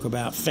story broke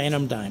about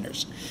phantom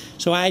diners.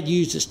 So I had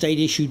used a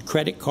state-issued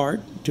credit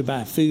card to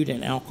buy food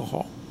and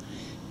alcohol,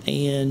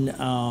 and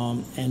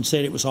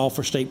said it was all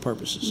for state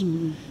purposes.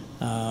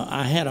 Mm-hmm.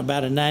 I had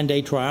about a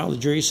 9-day trial. The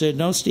jury said,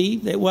 no,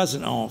 Steve, it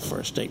wasn't all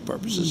for state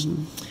purposes.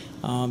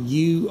 Mm-hmm.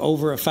 You,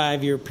 over a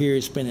 5-year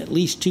period, spent at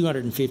least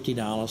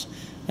 $250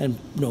 and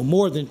no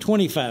more than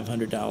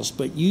 $2,500,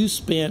 but you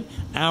spent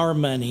our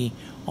money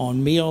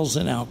on meals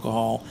and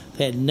alcohol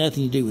that had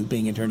nothing to do with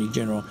being Attorney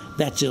General.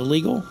 That's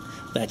illegal.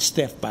 That's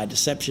theft by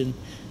deception.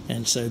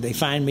 And so they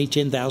fined me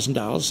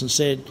 $10,000 and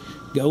said,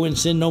 go and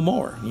sin no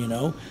more.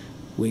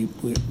 We're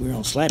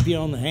going to slap you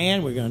on the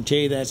hand. We're going to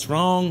tell you that's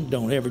wrong.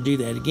 Don't ever do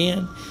that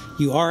again.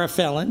 You are a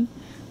felon.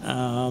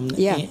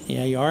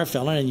 You are a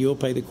felon, and you'll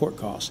pay the court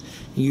costs.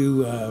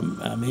 You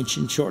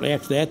mentioned shortly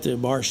after that the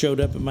bar showed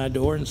up at my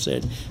door and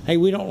said, hey,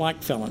 we don't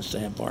like felons to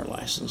have bar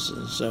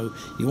licenses. So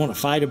you want to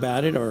fight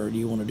about it, or do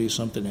you want to do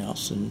something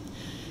else? And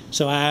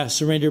so I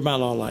surrendered my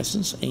law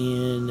license,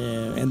 and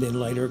then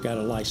later got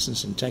a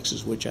license in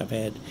Texas, which I've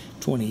had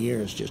 20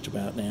 years just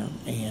about now.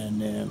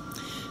 And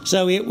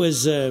so it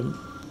was,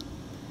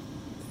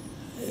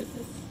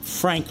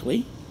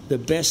 frankly, two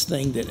best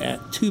things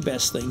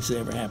that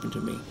ever happened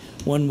to me.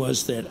 One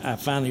was that I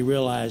finally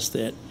realized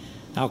that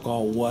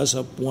alcohol was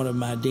one of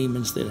my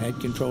demons that had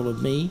control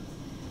of me.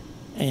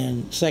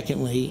 And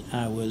secondly,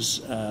 I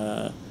was,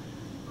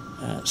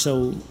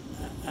 so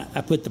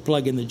I put the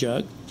plug in the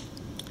jug.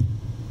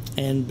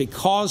 And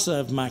because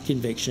of my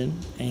conviction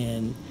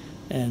and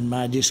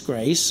my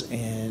disgrace,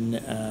 and,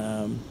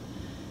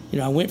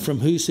 I went from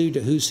who's who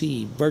to who's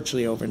he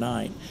virtually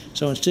overnight.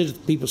 So instead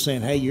of people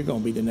saying, hey, you're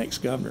going to be the next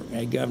governor,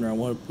 hey, Governor, I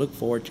want to look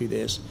forward to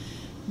this,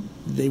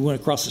 they went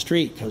across the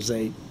street because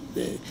I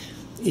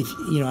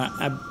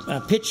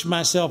pitched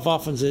myself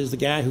often as the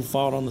guy who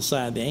fought on the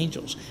side of the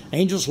Angels.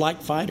 Angels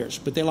like fighters,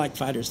 but they like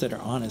fighters that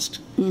are honest,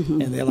 mm-hmm.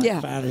 and they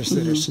like fighters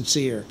that mm-hmm. are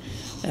sincere.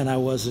 And I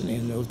wasn't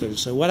in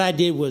those. So what I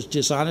did was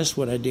dishonest.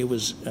 What I did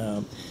was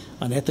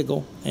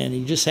unethical, and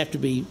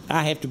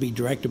I have to be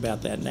direct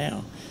about that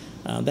now.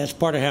 That's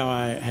part of how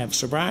I have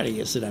sobriety,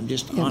 is that I'm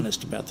just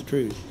honest about the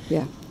truth.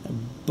 Yeah.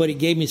 But it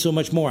gave me so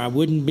much more. I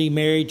wouldn't be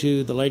married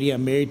to the lady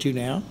I'm married to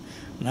now.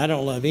 And I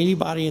don't love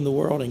anybody in the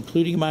world,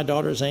 including my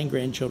daughters and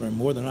grandchildren,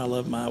 more than I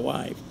love my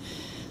wife.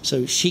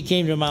 So she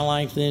came to my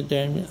life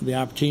then. The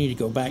opportunity to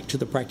go back to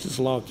the practice of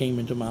law came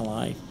into my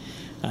life.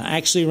 I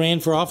actually ran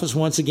for office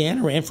once again.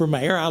 I ran for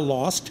mayor. I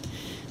lost.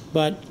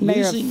 But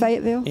Mayor of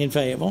Fayetteville? In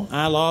Fayetteville.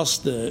 I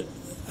lost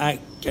I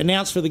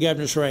announced for the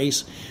governor's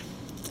race.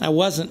 I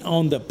wasn't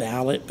on the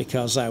ballot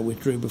because I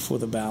withdrew before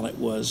the ballot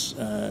was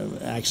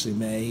actually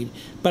made.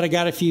 But I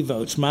got a few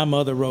votes. My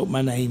mother wrote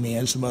my name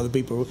in. Some other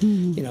people,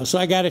 mm-hmm. So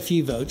I got a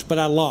few votes. But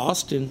I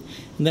lost, and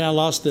then I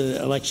lost the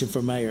election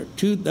for mayor.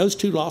 Those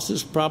two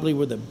losses probably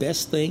were the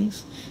best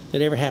things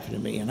that ever happened to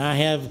me. And I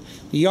have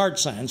the yard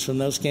signs from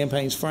those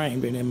campaigns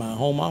framed and in my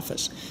home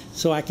office.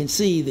 So I can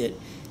see that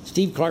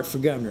Steve Clark for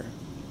governor,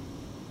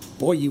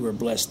 boy, you were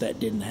blessed that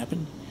didn't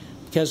happen.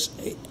 Because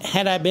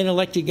had I been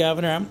elected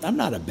governor, I'm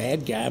not a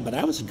bad guy, but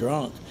I was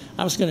drunk.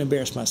 I was going to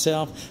embarrass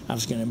myself. I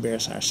was going to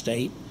embarrass our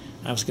state.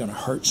 I was going to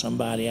hurt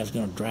somebody. I was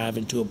going to drive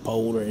into a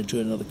pole or into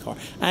another car.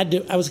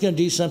 I was going to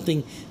do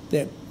something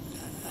that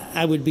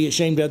I would be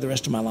ashamed of the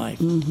rest of my life.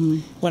 Mm-hmm.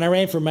 When I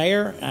ran for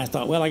mayor, I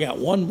thought, well, I got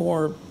one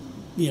more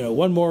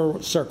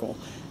circle,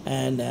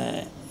 and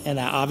I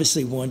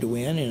obviously wanted to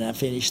win, and I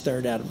finished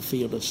third out of a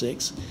field of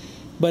 6.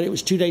 But it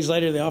was 2 days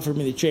later they offered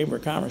me the Chamber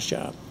of Commerce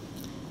job.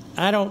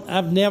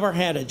 I've never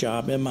had a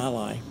job in my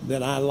life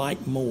that I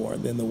like more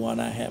than the one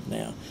I have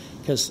now,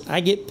 because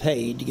I get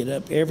paid to get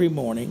up every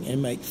morning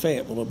and make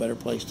Fayetteville a better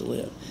place to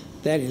live.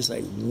 That is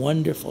a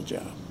wonderful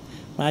job.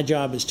 My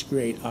job is to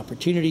create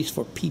opportunities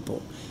for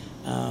people.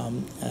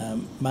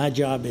 My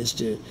job is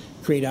to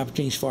create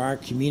opportunities for our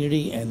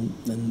community and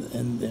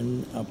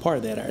part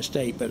of that our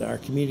state, but our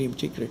community in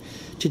particular,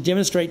 to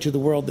demonstrate to the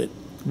world that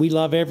we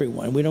love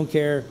everyone. We don't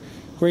care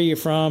where you're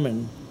from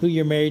and who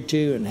you're married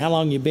to and how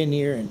long you've been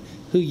here and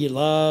who you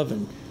love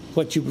and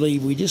what you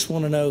believe. We just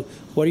want to know,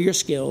 what are your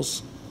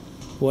skills,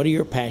 what are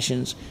your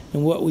passions,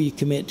 and what will you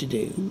commit to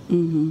do?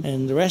 Mm-hmm.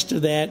 And the rest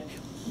of that,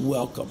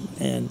 welcome.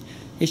 And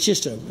it's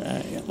just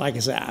like I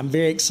said, I'm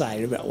very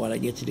excited about what I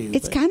get to do.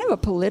 It's kind of a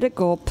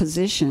political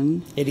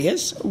position. It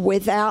is.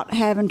 Without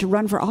having to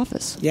run for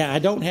office. Yeah, I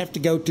don't have to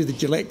go to the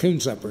Gillette Coon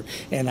Supper.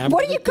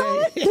 What do you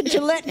call it? The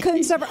Gillette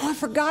Coon Supper? Oh, I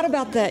forgot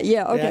about that.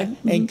 Yeah, okay. Yeah.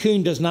 Mm-hmm. And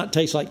coon does not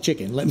taste like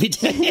chicken, let me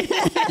tell you.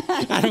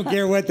 I don't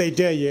care what they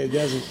tell you, it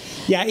doesn't.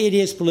 Yeah, it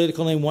is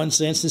political in one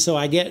sense, and so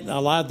I get a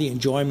lot of the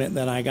enjoyment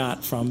that I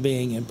got from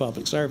being in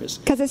public service.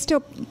 Because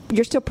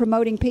you're still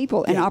promoting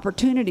people and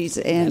opportunities,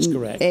 and that's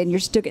correct. And you're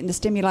still getting the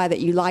stimuli that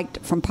you liked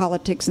from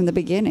politics in the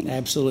beginning.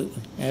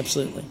 Absolutely,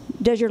 absolutely.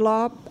 Does your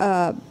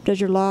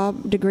law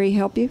degree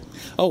help you?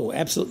 Oh,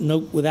 absolutely, no,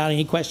 without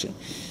any question.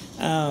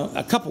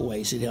 A couple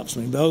ways it helps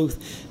me.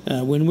 Both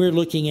when we're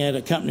looking at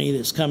a company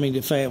that's coming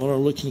to Fayetteville or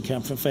looking to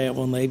come from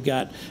Fayetteville, and they've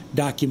got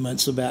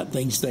documents about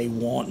things they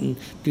want, and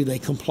do they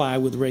comply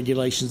with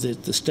regulations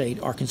that the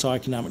state, Arkansas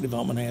Economic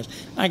Development, has.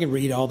 I can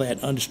read all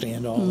that,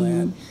 understand all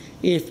that.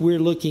 If we're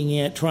looking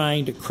at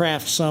trying to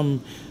craft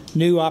some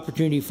new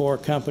opportunity for a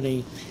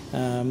company,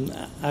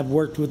 I've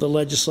worked with the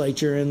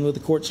legislature and with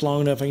the courts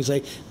long enough, I can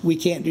say, we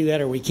can't do that,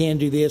 or we can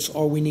do this,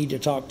 or we need to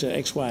talk to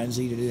X, Y, and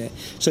Z to do that.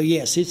 So,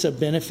 yes, it's a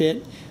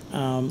benefit.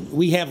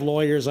 We have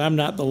lawyers. I'm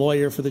not the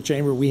lawyer for the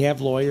chamber. We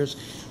have lawyers.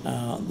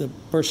 The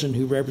person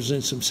who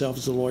represents himself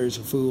as a lawyer is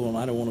a fool, and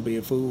I don't want to be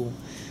a fool.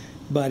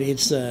 But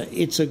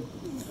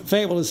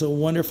Fayetteville is a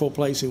wonderful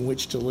place in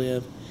which to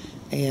live.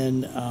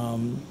 And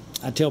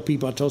I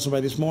told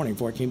somebody this morning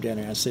before I came down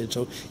here, I said,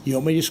 so you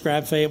want me to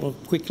describe Fayetteville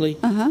quickly?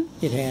 Uh-huh.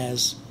 It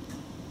has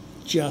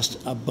just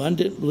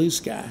abundant blue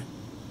sky,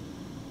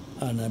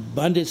 an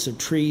abundance of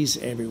trees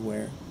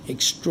everywhere,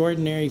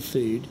 extraordinary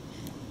food,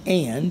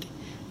 and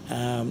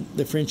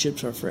the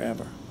friendships are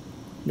forever.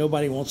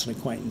 Nobody wants an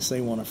acquaintance.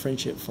 They want a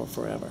friendship for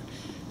forever.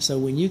 So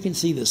when you can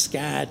see the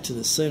sky to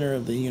the center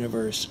of the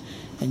universe,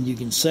 and you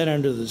can sit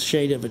under the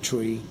shade of a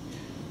tree,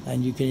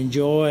 and you can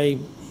enjoy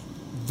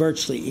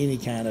virtually any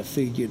kind of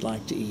food you'd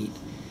like to eat,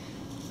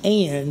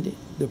 and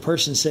the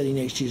person sitting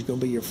next to you is going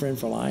to be your friend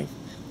for life,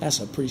 that's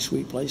a pretty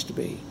sweet place to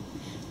be.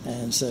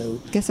 And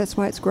so, I guess that's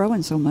why it's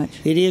growing so much.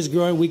 It is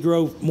growing. We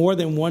grow more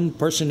than one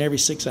person every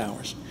 6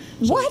 hours.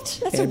 So what?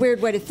 That's a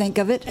weird way to think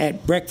of it.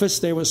 At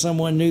breakfast, there was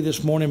someone new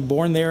this morning,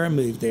 born there and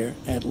moved there.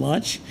 At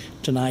lunch,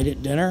 tonight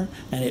at dinner,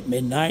 and at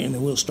midnight, and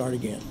then we'll start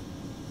again.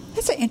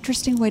 That's an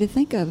interesting way to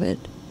think of it.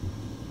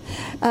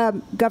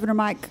 Governor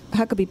Mike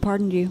Huckabee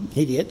pardoned you.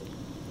 He did.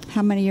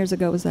 How many years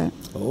ago was that?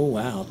 Oh,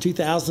 wow.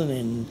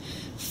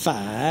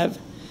 2005.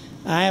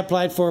 I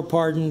applied for a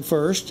pardon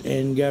first,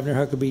 and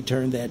Governor Huckabee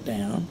turned that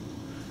down.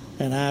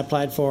 And I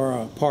applied for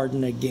a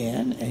pardon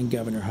again, and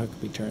Governor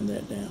Huckabee turned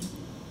that down.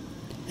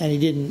 And he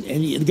didn't.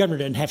 And the governor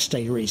doesn't have to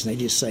state a reason; they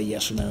just say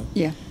yes or no.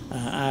 Yeah.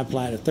 I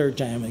applied a third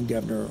time, and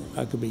Governor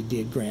Huckabee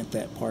did grant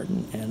that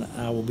pardon, and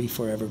I will be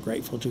forever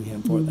grateful to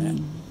him for that.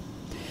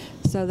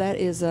 So that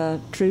is a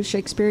true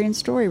Shakespearean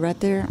story right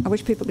there. I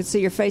wish people could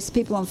see your face.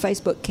 People on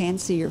Facebook can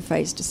see your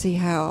face to see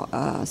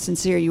how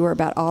sincere you were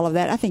about all of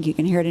that. I think you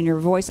can hear it in your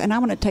voice. And I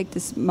want to take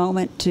this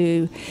moment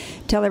to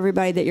tell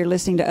everybody that you're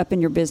listening to Up in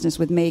Your Business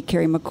with me,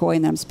 Carrie McCoy,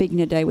 and I'm speaking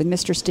today with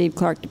Mr. Steve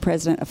Clark, the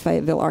president of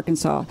Fayetteville,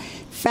 Arkansas,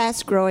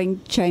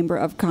 fast-growing Chamber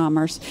of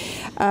Commerce.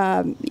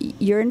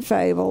 You're in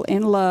Fayetteville,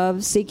 in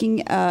love, seeking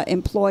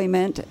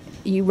employment.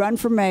 You run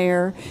for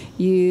mayor.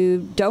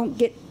 You don't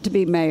get to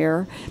be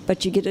mayor,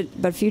 but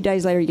but a few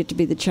days later you get to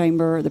be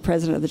the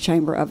president of the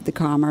Chamber of the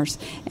Commerce.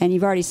 And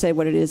you've already said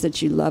what it is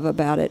that you love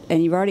about it.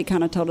 And you've already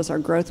kind of told us our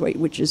growth rate,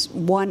 which is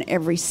 1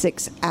 every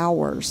 6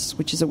 hours,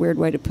 which is a weird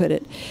way to put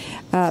it.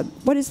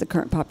 What is the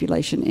current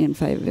population in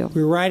Fayetteville?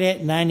 We're right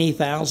at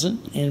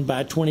 90,000, and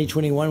by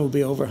 2021 we'll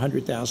be over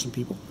 100,000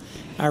 people.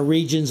 Our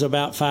region's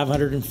about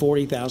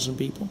 540,000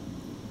 people.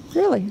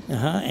 Really?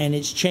 And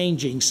it's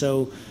changing.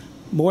 So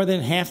more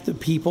than half the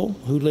people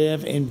who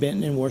live in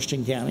Benton and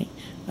Washington County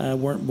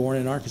weren't born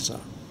in Arkansas.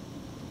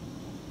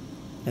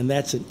 And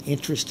that's an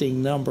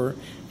interesting number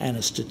and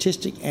a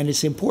statistic, and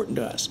it's important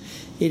to us.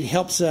 It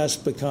helps us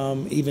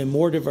become even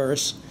more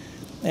diverse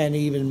and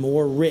even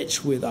more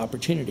rich with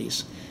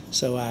opportunities.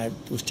 So I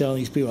was telling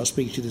these people I was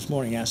speaking to this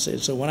morning, I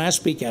said, so when I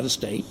speak out of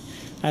state,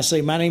 I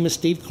say, my name is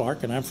Steve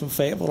Clark, and I'm from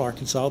Fayetteville,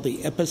 Arkansas, the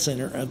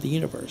epicenter of the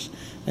universe.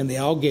 And they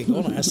all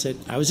giggled. And I said,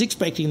 I was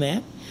expecting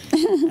that.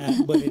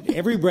 But at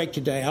every break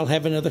today, I'll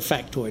have another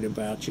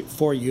factoid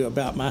for you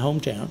about my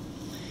hometown.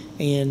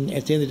 And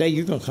at the end of the day,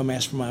 you're going to come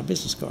ask for my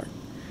business card.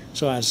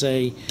 So I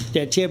say,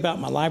 did I tell you about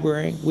my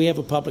library? We have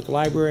a public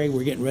library.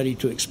 We're getting ready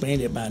to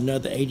expand it by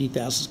another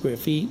 80,000 square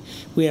feet.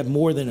 We have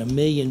more than 1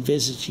 million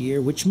visits a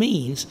year, which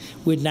means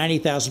with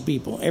 90,000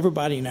 people,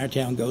 everybody in our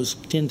town goes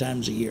 10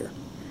 times a year.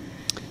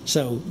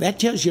 So that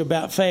tells you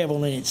about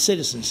Fayetteville and its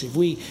citizens.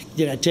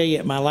 Did I tell you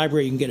at my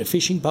library you can get a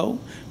fishing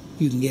pole?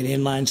 You can get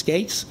inline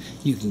skates.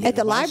 You can get at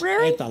the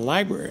library? At the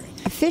library.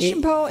 A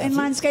fishing pole,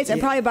 inline skates, and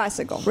probably a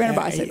bicycle. Rent a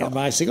bicycle. A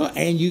bicycle,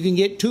 and you can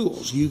get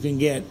tools. You can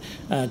get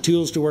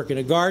tools to work in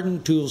a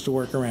garden, tools to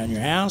work around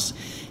your house.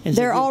 And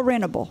they're all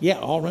rentable. Yeah,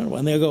 all rentable.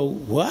 And they'll go,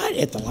 what,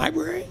 at the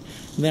library?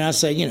 And then I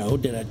say,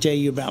 did I tell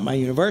you about my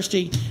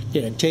university?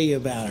 Did I tell you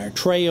about our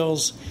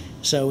trails?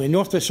 So in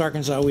Northwest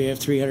Arkansas, we have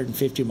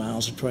 350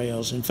 miles of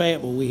trails. In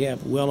Fayetteville, we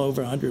have well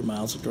over 100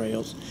 miles of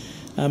trails.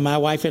 My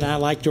wife and I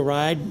like to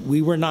ride.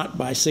 We were not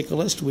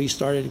bicyclists. We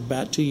started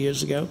about 2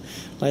 years ago.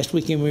 Last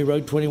weekend we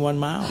rode 21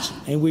 miles,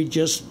 and we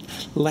just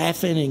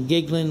laughing and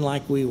giggling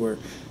like we were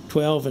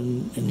 12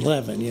 and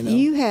 11.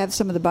 You have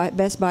some of the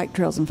best bike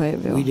trails in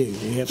Fayetteville. We do.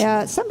 We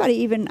have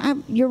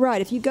some. You're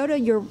right. If you go to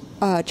your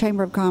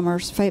Chamber of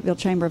Commerce, Fayetteville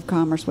Chamber of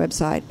Commerce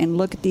website, and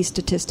look at these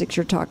statistics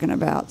you're talking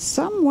about,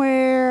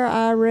 somewhere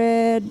I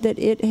read that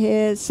it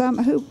has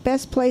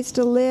best place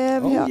to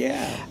live. Oh,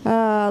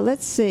 yeah.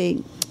 Let's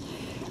see.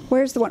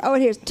 Where's the one? Oh,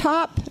 here's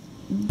top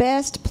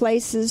best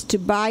places to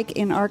bike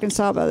in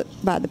Arkansas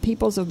by the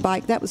Peoples of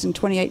Bike. That was in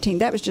 2018.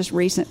 That was just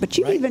recent. But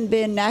you've even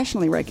been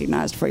nationally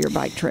recognized for your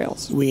bike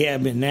trails. We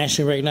have been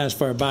nationally recognized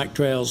for our bike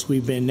trails.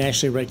 We've been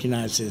nationally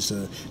recognized as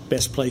the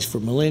best place for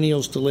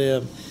millennials to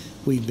live.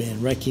 We've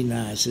been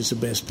recognized as the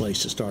best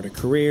place to start a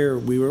career.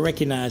 We were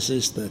recognized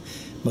as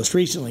most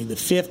recently, the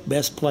 5th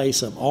best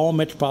place of all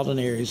metropolitan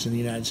areas in the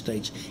United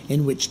States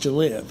in which to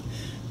live.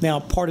 Now,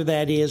 part of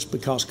that is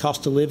because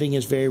cost of living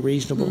is very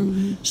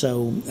reasonable,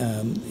 so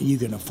you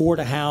can afford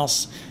a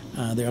house.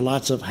 There are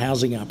lots of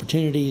housing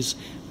opportunities.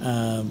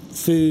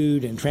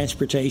 Food and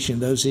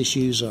transportation, those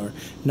issues are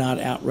not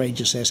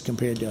outrageous as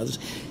compared to others.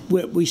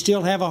 We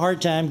still have a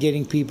hard time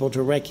getting people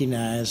to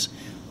recognize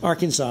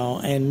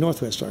Arkansas and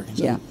Northwest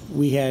Arkansas. Yeah.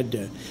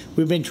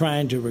 We've been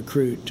trying to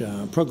recruit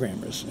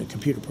programmers,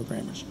 computer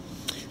programmers.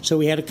 So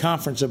we had a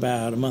conference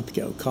about a month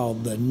ago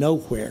called the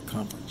Nowhere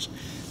Conference.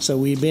 So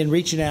we've been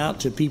reaching out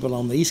to people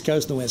on the East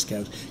Coast and the West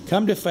Coast.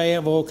 Come to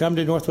Fayetteville, come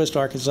to Northwest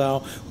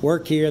Arkansas,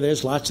 work here.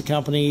 There's lots of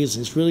companies.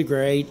 It's really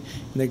great.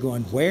 And they're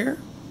going, where?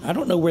 I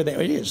don't know where that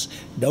is.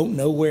 Don't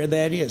know where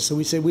that is. So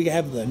we said we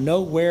have the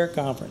Nowhere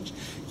Conference.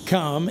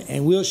 Come,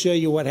 and we'll show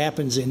you what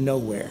happens in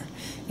Nowhere.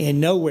 In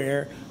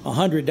Nowhere,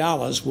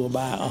 $100 will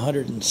buy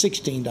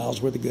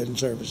 $116 worth of goods and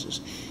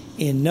services.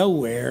 In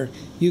Nowhere,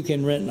 you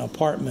can rent an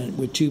apartment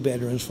with 2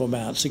 bedrooms for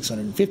about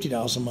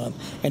 $650 a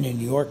month, and in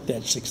New York,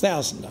 that's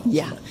 $6,000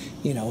 a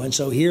month. And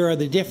so here are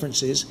the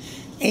differences.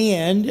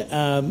 And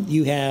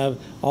you have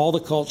all the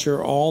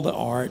culture, all the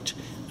art.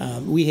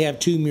 We have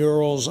 2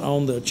 murals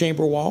on the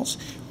chamber walls.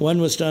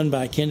 One was done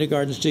by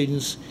kindergarten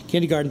students,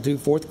 kindergarten through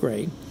 4th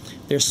grade.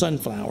 They're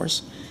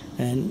sunflowers.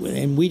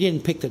 And we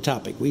didn't pick the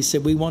topic. We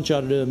said, we want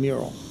y'all to do a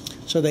mural.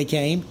 So they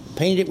came,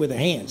 painted it with their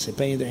hands. They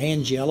painted their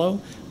hands yellow,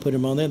 put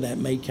them on there. That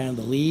made kind of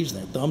the leaves.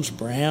 Their thumbs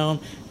brown,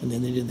 and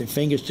then they did their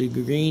fingers to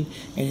green.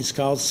 And it's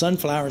called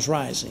Sunflowers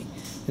Rising.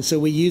 And so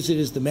we use it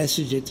as the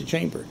message at the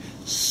chamber.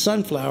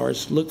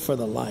 Sunflowers look for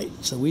the light.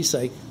 So we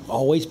say,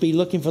 always be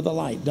looking for the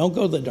light. Don't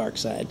go to the dark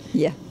side.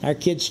 Yeah. Our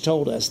kids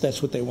told us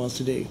that's what they want us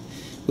to do.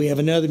 We have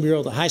another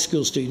mural the high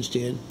school students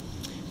did,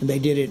 and they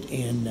did it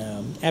in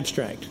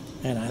abstract.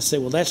 And I said,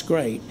 well, that's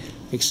great,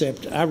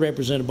 except I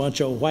represent a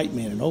bunch of old white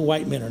men, and old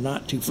white men are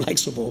not too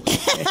flexible.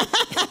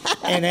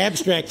 And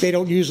abstract, they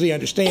don't usually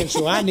understand,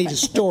 so I need a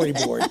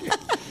storyboard.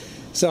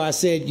 So I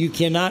said, you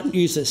cannot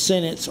use a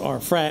sentence or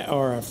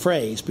a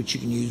phrase, but you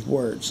can use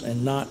words,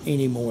 and not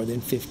any more than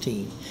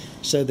 15.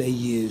 So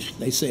they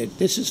said,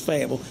 this is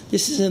Fayetteville.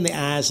 This is in the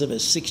eyes of a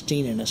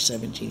 16 and a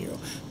 17-year-old.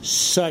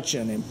 Such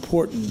an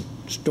important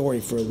story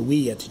for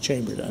we at the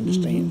Chamber to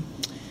understand.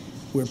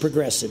 We're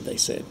progressive, they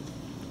said.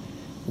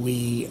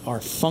 We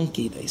are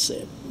funky, they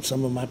said.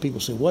 Some of my people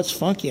said, what's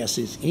funky? I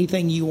said,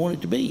 anything you want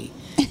it to be.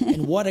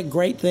 And what a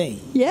great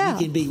thing. Yeah.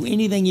 You can be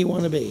anything you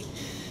want to be.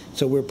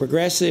 So we're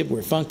progressive,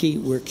 we're funky,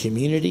 we're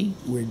community,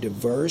 we're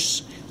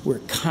diverse, we're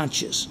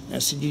conscious. I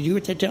said, you do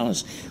what they're telling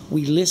us?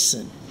 We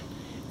listen.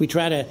 We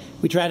try to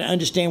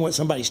understand what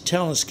somebody's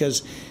telling us,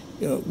 because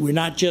we're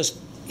not just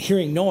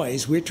hearing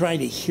noise, we're trying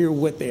to hear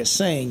what they're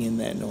saying in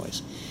that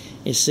noise.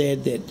 It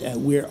said that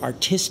we're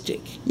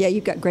artistic. Yeah,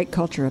 you've got great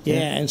culture up there.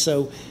 Yeah, and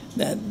so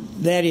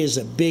that is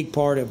a big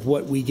part of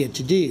what we get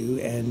to do,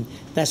 and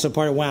that's a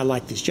part of why I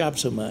like this job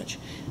so much.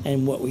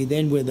 And what we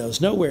then, with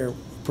those Nowhere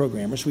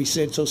programmers, we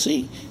said, so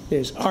see,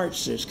 there's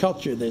arts, there's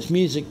culture, there's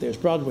music, there's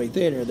Broadway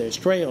theater, there's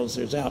trails,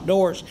 there's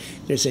outdoors,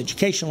 there's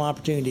educational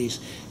opportunities,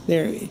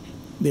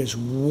 there's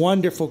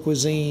wonderful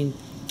cuisine,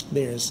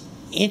 there's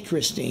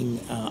interesting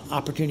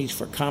opportunities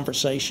for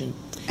conversation.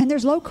 And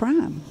there's low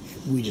crime.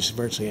 We just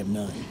virtually have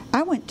none.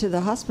 I went to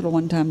the hospital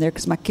one time there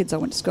because my kids, I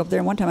went to school up there.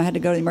 And one time I had to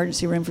go to the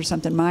emergency room for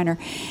something minor.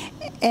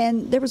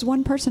 And there was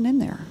one person in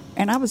there.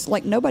 And I was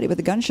like nobody with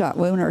a gunshot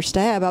wound or a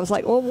stab. I was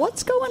like, well,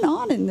 what's going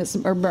on in this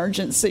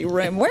emergency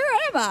room? Where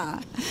am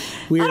I?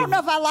 I don't know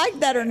if I like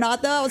that or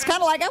not, though. I was kind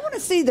of like, I want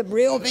to see the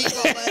real people.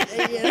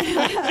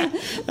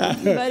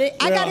 But,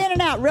 I got in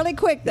and out really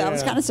quick, though. I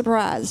was kind of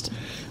surprised.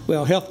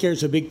 Well, healthcare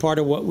is a big part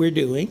of what we're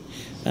doing.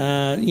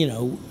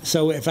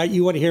 So if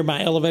you want to hear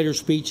my elevator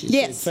speech,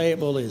 yes.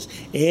 Fayetteville is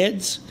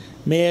EDS,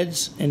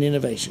 Meds, and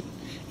Innovation.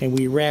 And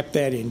we wrap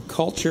that in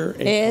culture.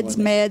 And EDS,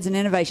 Meds, and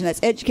Innovation.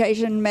 That's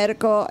education,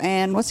 medical,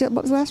 and what was the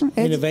last one?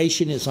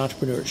 Innovation is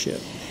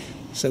entrepreneurship.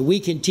 So we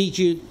can teach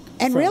you.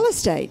 And real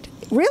estate.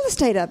 Real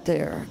estate up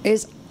there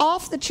is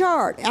off the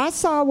chart. I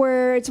saw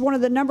where it's one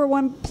of the number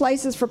one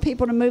places for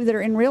people to move that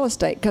are in real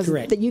estate because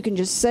you can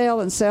just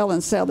sell and sell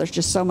and sell. There's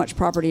just so much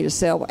property to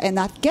sell. And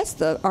I guess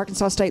the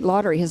Arkansas State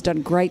Lottery has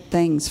done great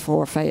things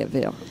for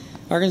Fayetteville.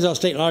 Arkansas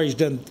State Lottery has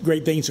done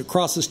great things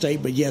across the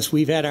state, but yes,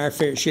 we've had our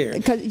fair share.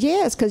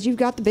 Because you've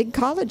got the big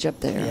college up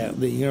there. Yeah,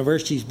 the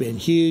university's been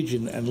huge,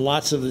 and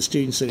lots of the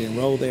students that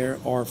enroll there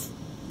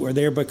were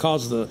there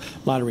because of the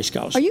lottery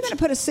scholarships. Are you going to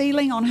put a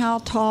ceiling on how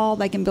tall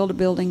they can build a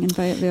building in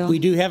Fayetteville? We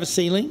do have a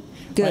ceiling.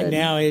 Good. Right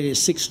now it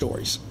is 6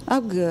 stories.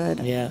 Oh, good.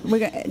 Yeah.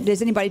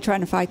 Is anybody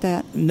trying to fight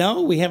that?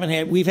 No, we haven't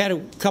had. We've had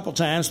a couple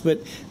times, but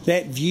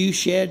that view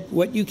shed,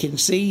 what you can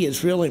see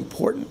is real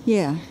important.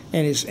 Yeah.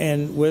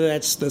 And whether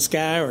that's the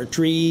sky or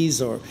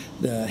trees or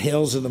the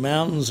hills or the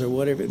mountains or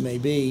whatever it may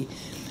be,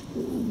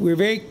 we're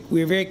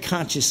very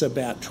conscious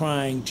about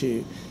trying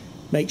to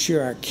make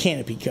sure our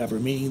canopy cover,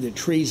 meaning the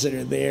trees that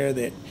are there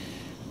that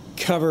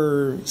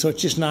cover, so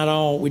it's just not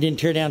all, we didn't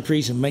tear down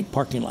trees and make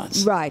parking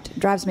lots. Right.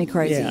 Drives me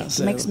crazy.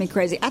 Yeah, makes me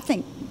crazy. I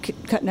think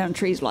cutting down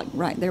trees like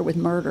right there with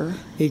murder.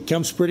 It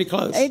comes pretty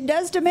close. It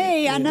does to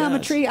me. I know. I'm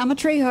a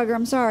tree hugger.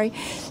 I'm sorry.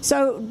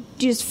 So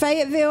does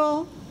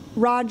Fayetteville,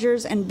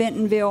 Rogers, and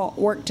Bentonville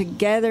work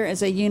together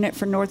as a unit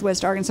for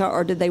Northwest Arkansas,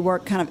 or did they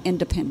work kind of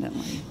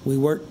independently? We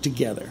work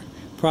together.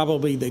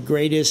 Probably the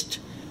greatest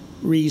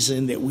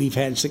reason that we've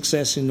had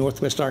success in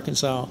Northwest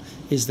Arkansas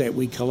is that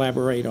we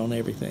collaborate on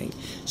everything.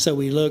 So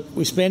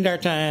we spend our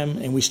time,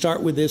 and we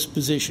start with this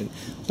position.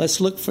 Let's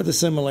look for the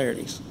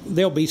similarities.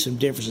 There'll be some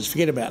differences.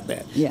 Forget about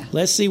that. Yeah.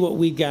 Let's see what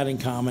we've got in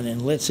common,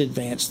 and let's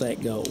advance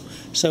that goal.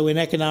 So in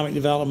economic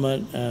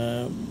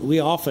development, we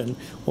often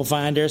will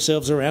find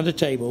ourselves around a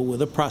table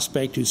with a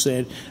prospect who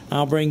said,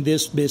 I'll bring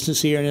this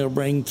business here, and it'll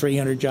bring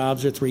 300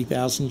 jobs or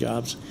 3,000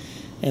 jobs.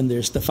 And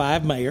there's the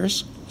 5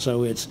 mayors,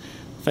 so it's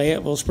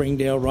Fayetteville,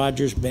 Springdale,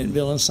 Rogers,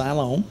 Bentonville, and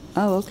Siloam.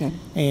 Oh, okay.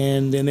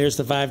 And then there's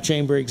the 5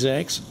 chamber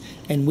execs.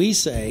 And we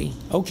say,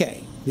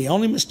 okay, the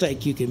only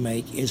mistake you can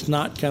make is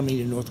not coming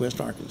to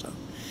Northwest Arkansas.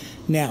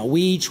 Now,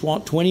 we each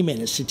want 20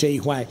 minutes to tell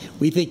you why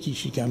we think you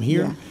should come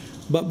here. Yeah.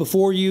 But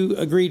before you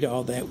agree to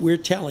all that, we're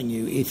telling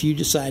you, if you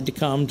decide to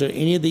come to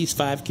any of these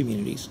 5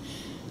 communities,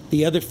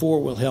 the other 4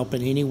 will help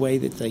in any way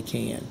that they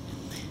can.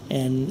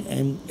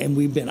 And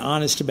we've been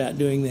honest about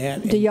doing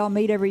that. Do y'all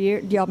meet every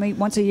year? Do y'all meet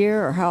once a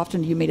year, or how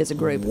often do you meet as a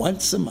group?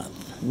 Once a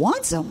month.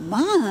 Once a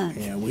month?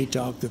 Yeah, we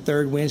talk the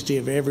 3rd Wednesday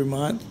of every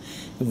month,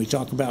 and we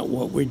talk about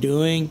what we're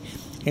doing,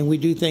 and we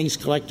do things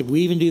collectively.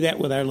 We even do that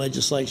with our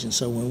legislation.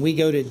 So when we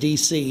go to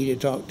D.C. to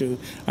talk to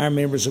our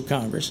members of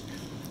Congress,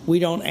 we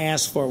don't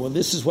ask for, well,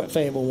 this is what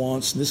Fayetteville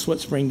wants, this is what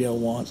Springdale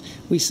wants.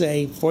 We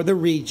say, for the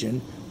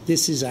region,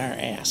 this is our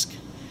ask.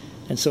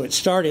 And so it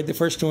started, the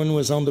first one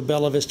was on the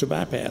Bella Vista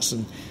bypass.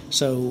 And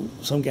so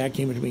some guy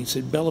came to me and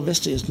said, Bella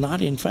Vista is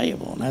not in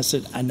Fayetteville. And I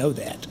said, I know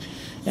that.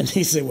 And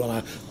he said, well,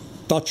 I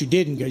thought you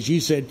didn't, because you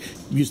said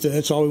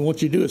that's all we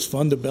want you to do is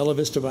fund the Bella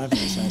Vista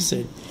bypass. I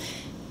said,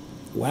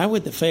 why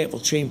would the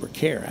Fayetteville Chamber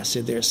care? I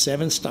said, there are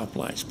 7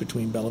 stoplights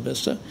between Bella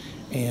Vista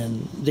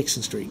and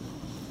Dixon Street.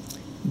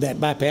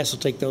 That bypass will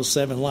take those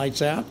 7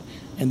 lights out,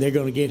 and they're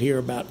going to get here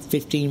about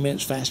 15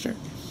 minutes faster.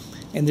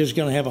 And there's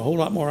going to have a whole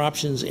lot more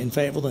options in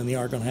Fayetteville than they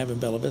are going to have in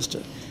Bella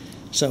Vista.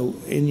 So,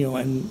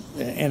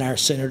 and our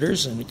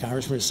senators and the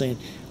congressmen are saying,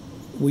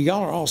 we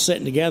all are all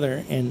sitting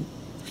together, and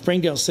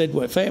Springdale said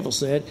what Fayetteville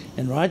said,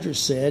 and Rogers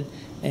said,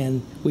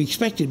 and we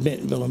expected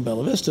Bentonville and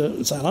Bella Vista,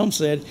 and Siloam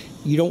said,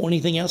 you don't want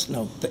anything else?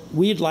 No,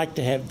 we'd like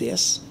to have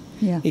this.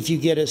 Yeah. If you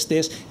get us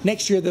this.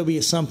 Next year there'll be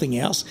something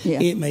else.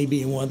 Yeah. It may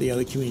be in one of the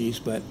other communities,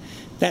 but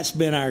that's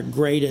been our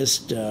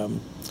greatest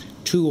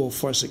tool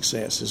for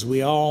success, is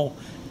we all...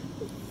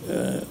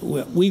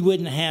 we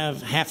wouldn't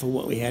have half of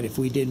what we had if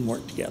we didn't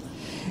work together.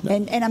 No.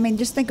 And I mean,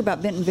 just think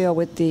about Bentonville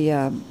with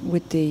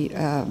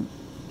the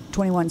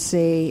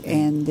 21C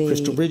and the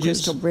Crystal Bridges.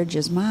 Crystal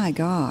Bridges. My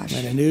gosh.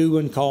 And a new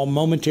one called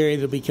Momentary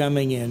that'll be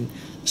coming in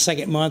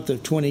second month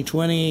of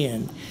 2020.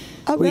 And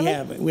Oh, we really?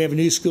 have a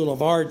new School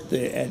of Art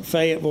at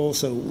Fayetteville,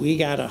 so we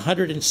got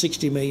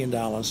 $160 million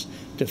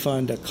to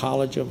fund a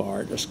College of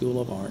Art, a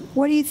School of Art.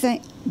 What do you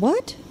think?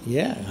 What?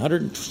 Yeah,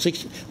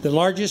 160, the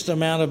largest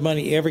amount of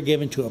money ever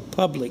given to a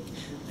public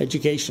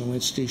educational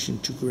institution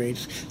to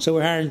create. So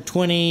we're hiring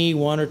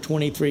 21 or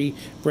 23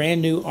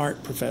 brand new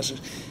art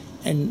professors.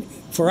 And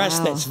for us,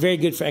 Wow. that's very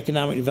good for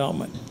economic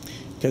development.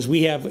 Because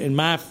we have, in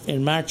my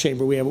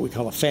chamber, we have what we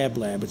call a fab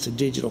lab. It's a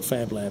digital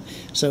fab lab.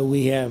 So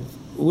we have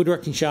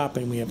woodworking shop,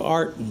 and we have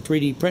art and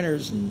 3D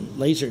printers and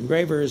laser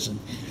engravers. And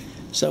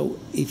so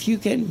if you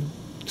can,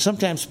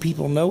 sometimes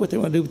people know what they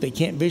want to do, but they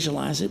can't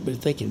visualize it. But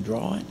if they can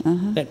draw it,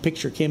 that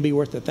picture can be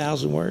worth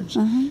 1,000 words.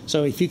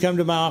 So if you come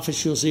to my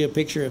office, you'll see a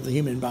picture of the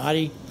human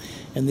body.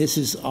 And this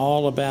is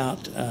all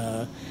about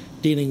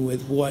dealing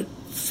with what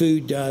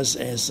food does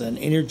as an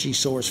energy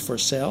source for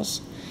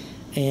cells.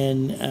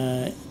 And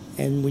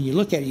when you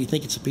look at it, you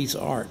think it's a piece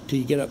of art till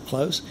you get up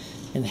close.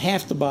 And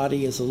half the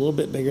body is a little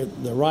bit bigger.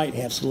 The right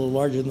half's a little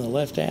larger than the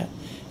left half.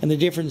 And the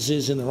difference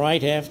is in the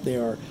right half,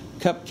 there are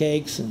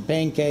cupcakes and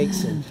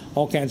pancakes and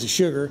all kinds of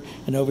sugar.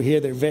 And over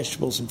here, there are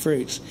vegetables and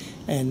fruits.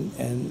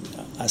 And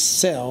a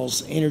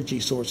cell's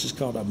energy source is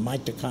called a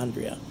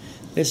mitochondria.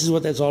 This is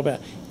what that's all about.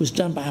 It was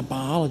done by a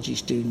biology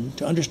student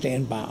to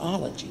understand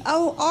biology.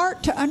 Oh,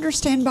 art to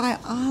understand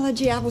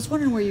biology. I was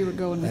wondering where you were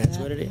going with That's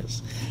that. what it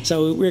is.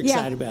 So we're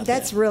excited about that.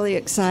 That's really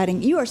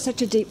exciting. You are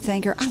such a deep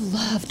thinker. I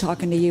love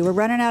talking to you. We're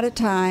running out of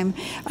time.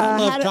 I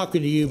love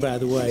talking to you, by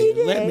the way. You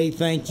did. Let me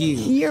thank you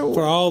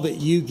for all that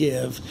you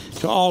give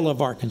to all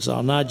of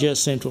Arkansas, not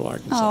just Central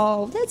Arkansas.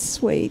 Oh, that's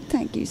sweet.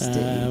 Thank you, Steve.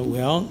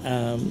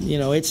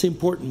 It's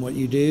important what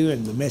you do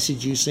and the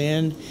message you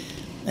send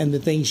and the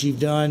things you've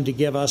done to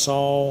give us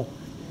all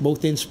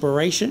both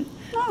inspiration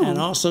and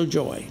also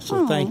joy.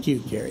 So thank you,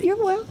 Carrie. You're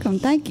welcome.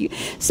 Thank you.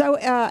 So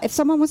if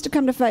someone wants to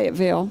come to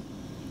Fayetteville,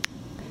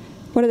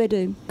 what do they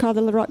do? Call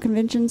the Little Rock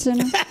Convention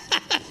Center?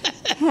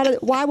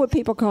 Why would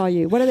people call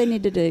you? What do they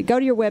need to do? Go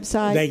to your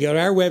website. They go to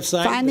our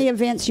website. Find the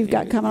events you've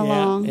got coming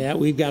along. Yeah,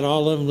 we've got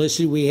all of them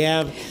listed.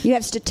 You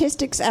have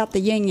statistics out the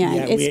yin yang.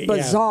 Yeah, it's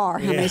bizarre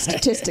how many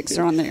statistics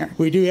are on there.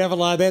 We do have a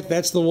lot of that.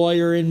 That's the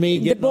lawyer in me.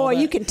 You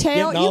can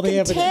tell. All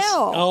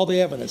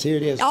the evidence. Here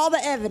it is. All the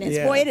evidence.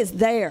 Yeah. Boy, it is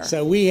there.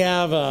 So we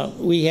have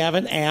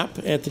an app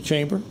at the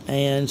chamber,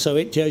 and so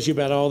it tells you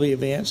about all the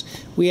events.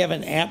 We have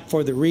an app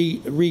for the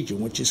region,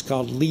 which is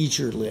called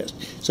Leisure List.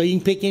 So you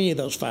can pick any of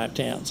those 5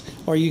 towns,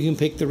 or you can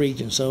pick the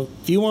region. So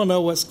if you want to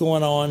know what's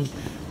going on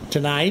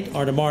tonight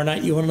or tomorrow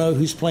night, you want to know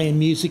who's playing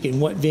music in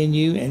what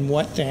venue and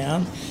what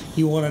town,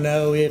 you want to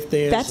know if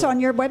there's... That's on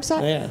your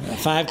website? Yeah, a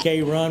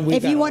 5K run.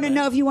 If you want to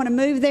know if you want to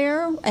move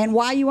there and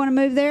why you want to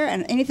move there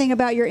and anything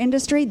about your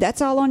industry, that's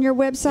all on your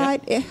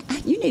website. Yep.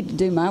 You need to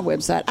do my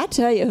website. I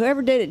tell you,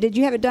 whoever did it, did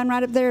you have it done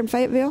right up there in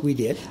Fayetteville? We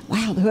did.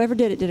 Wow, whoever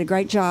did it did a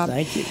great job.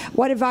 Thank you.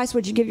 What advice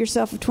would you give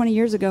yourself of 20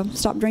 years ago?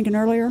 Stop drinking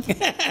earlier?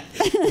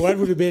 One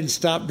would have been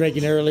stop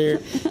drinking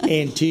earlier,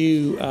 and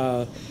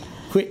 2,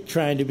 quit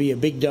trying to be a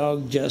big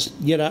dog.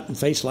 Just get up and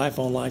face life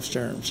on life's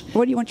terms.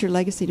 What do you want your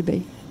legacy to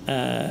be?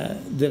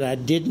 That I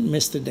didn't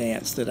miss the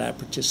dance, that I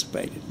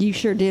participated. You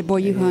sure did. Boy,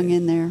 you hung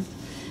in there.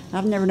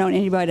 I've never known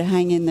anybody to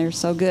hang in there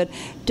so good.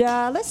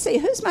 Let's see.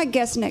 Who's my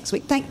guest next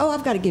week?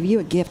 I've got to give you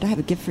a gift. I have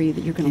a gift for you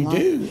that you're going to like.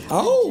 You do?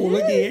 Oh,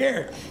 look at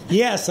here.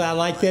 Yes, I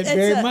like that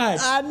very much.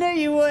 I knew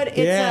you would. It's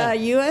a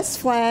U.S.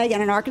 flag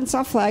and an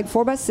Arkansas flag,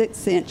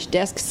 4x6-inch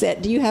desk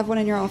set. Do you have one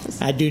in your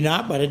office? I do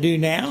not, but I do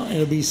now.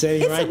 It'll be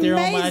sitting right there on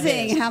my desk. It's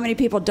amazing how many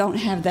people don't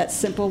have that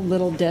simple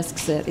little desk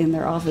set in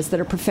their office that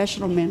are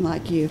professional men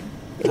like you.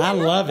 I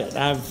love it.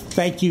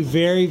 Thank you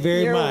very,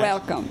 very much. You're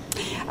welcome.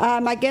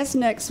 My guest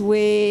next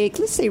week,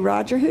 let's see,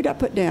 Roger, who'd I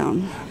put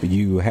down?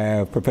 You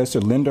have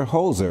Professor Linda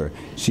Holzer.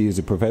 She is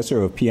a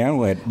professor of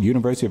piano at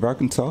University of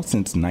Arkansas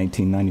since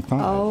 1995.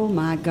 Oh,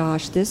 my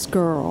gosh, this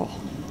girl.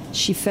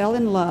 She fell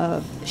in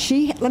love.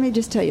 Let me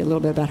just tell you a little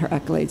bit about her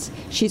accolades.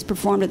 She's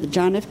performed at the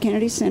John F.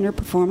 Kennedy Center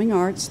Performing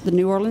Arts, the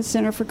New Orleans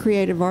Center for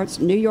Creative Arts,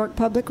 New York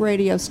Public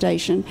Radio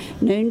Station,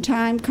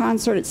 Noontime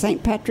Concert at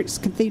St. Patrick's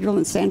Cathedral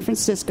in San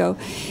Francisco,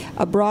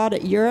 abroad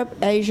at Europe,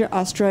 Asia,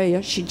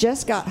 Australia. She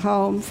just got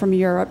home from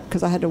Europe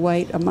because I had to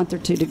wait a month or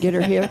 2 to get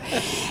her here.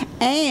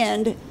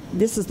 And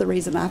this is the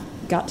reason I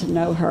got to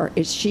know her,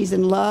 is she's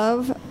in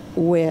love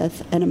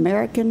with an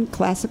American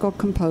classical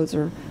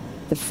composer,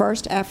 the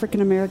first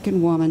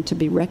African-American woman to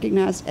be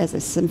recognized as a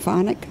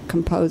symphonic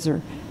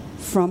composer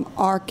from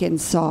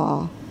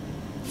Arkansas,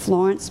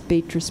 Florence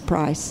Beatrice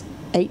Price,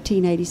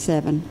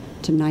 1887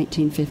 to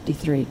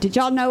 1953. Did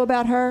y'all know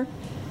about her?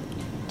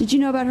 Did you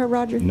know about her,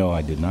 Roger? No,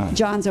 I did not.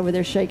 John's over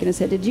there shaking his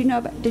head. Did you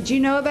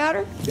know about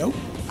her? Nope.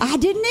 I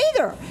didn't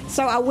either.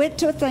 So I went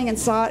to a thing and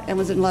saw it and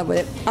was in love with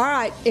it. All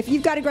right, if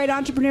you've got a great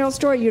entrepreneurial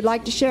story you'd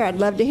like to share, I'd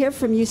love to hear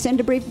from you. Send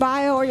a brief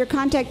bio or your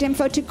contact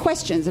info to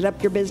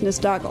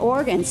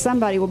questions@upyourbusiness.org, and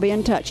somebody will be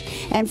in touch.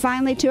 And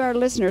finally, to our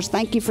listeners,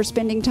 thank you for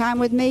spending time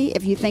with me.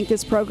 If you think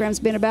this program's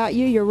been about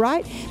you, you're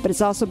right, but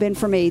it's also been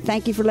for me.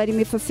 Thank you for letting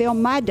me fulfill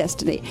my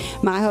destiny.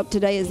 My hope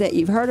today is that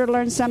you've heard or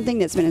learned something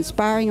that's been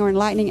inspiring or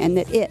enlightening, and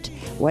that it,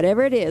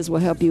 whatever it is, will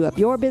help you up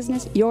your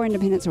business, your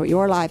independence, or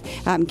your life.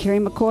 I'm Carrie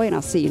McCoy, and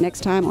I'll see you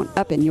next time on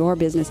Up in Your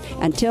Business.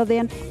 Until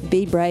then,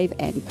 be brave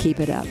and keep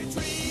it up.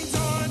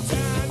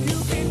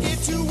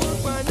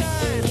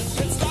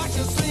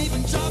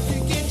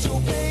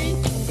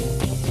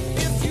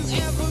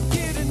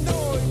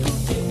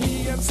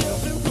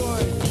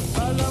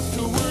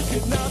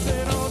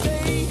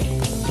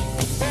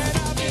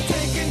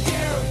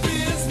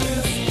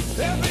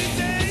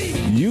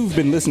 You've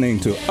been listening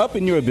to Up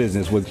in Your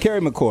Business with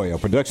Carrie McCoy, a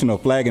production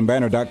of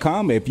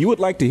flagandbanner.com. If you would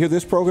like to hear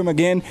this program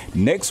again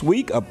next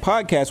week, a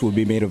podcast will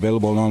be made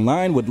available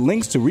online with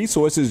links to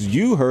resources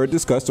you heard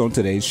discussed on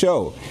today's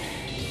show.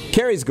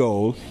 Carrie's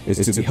goal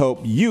is to help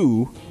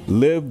you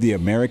live the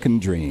American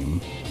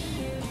dream.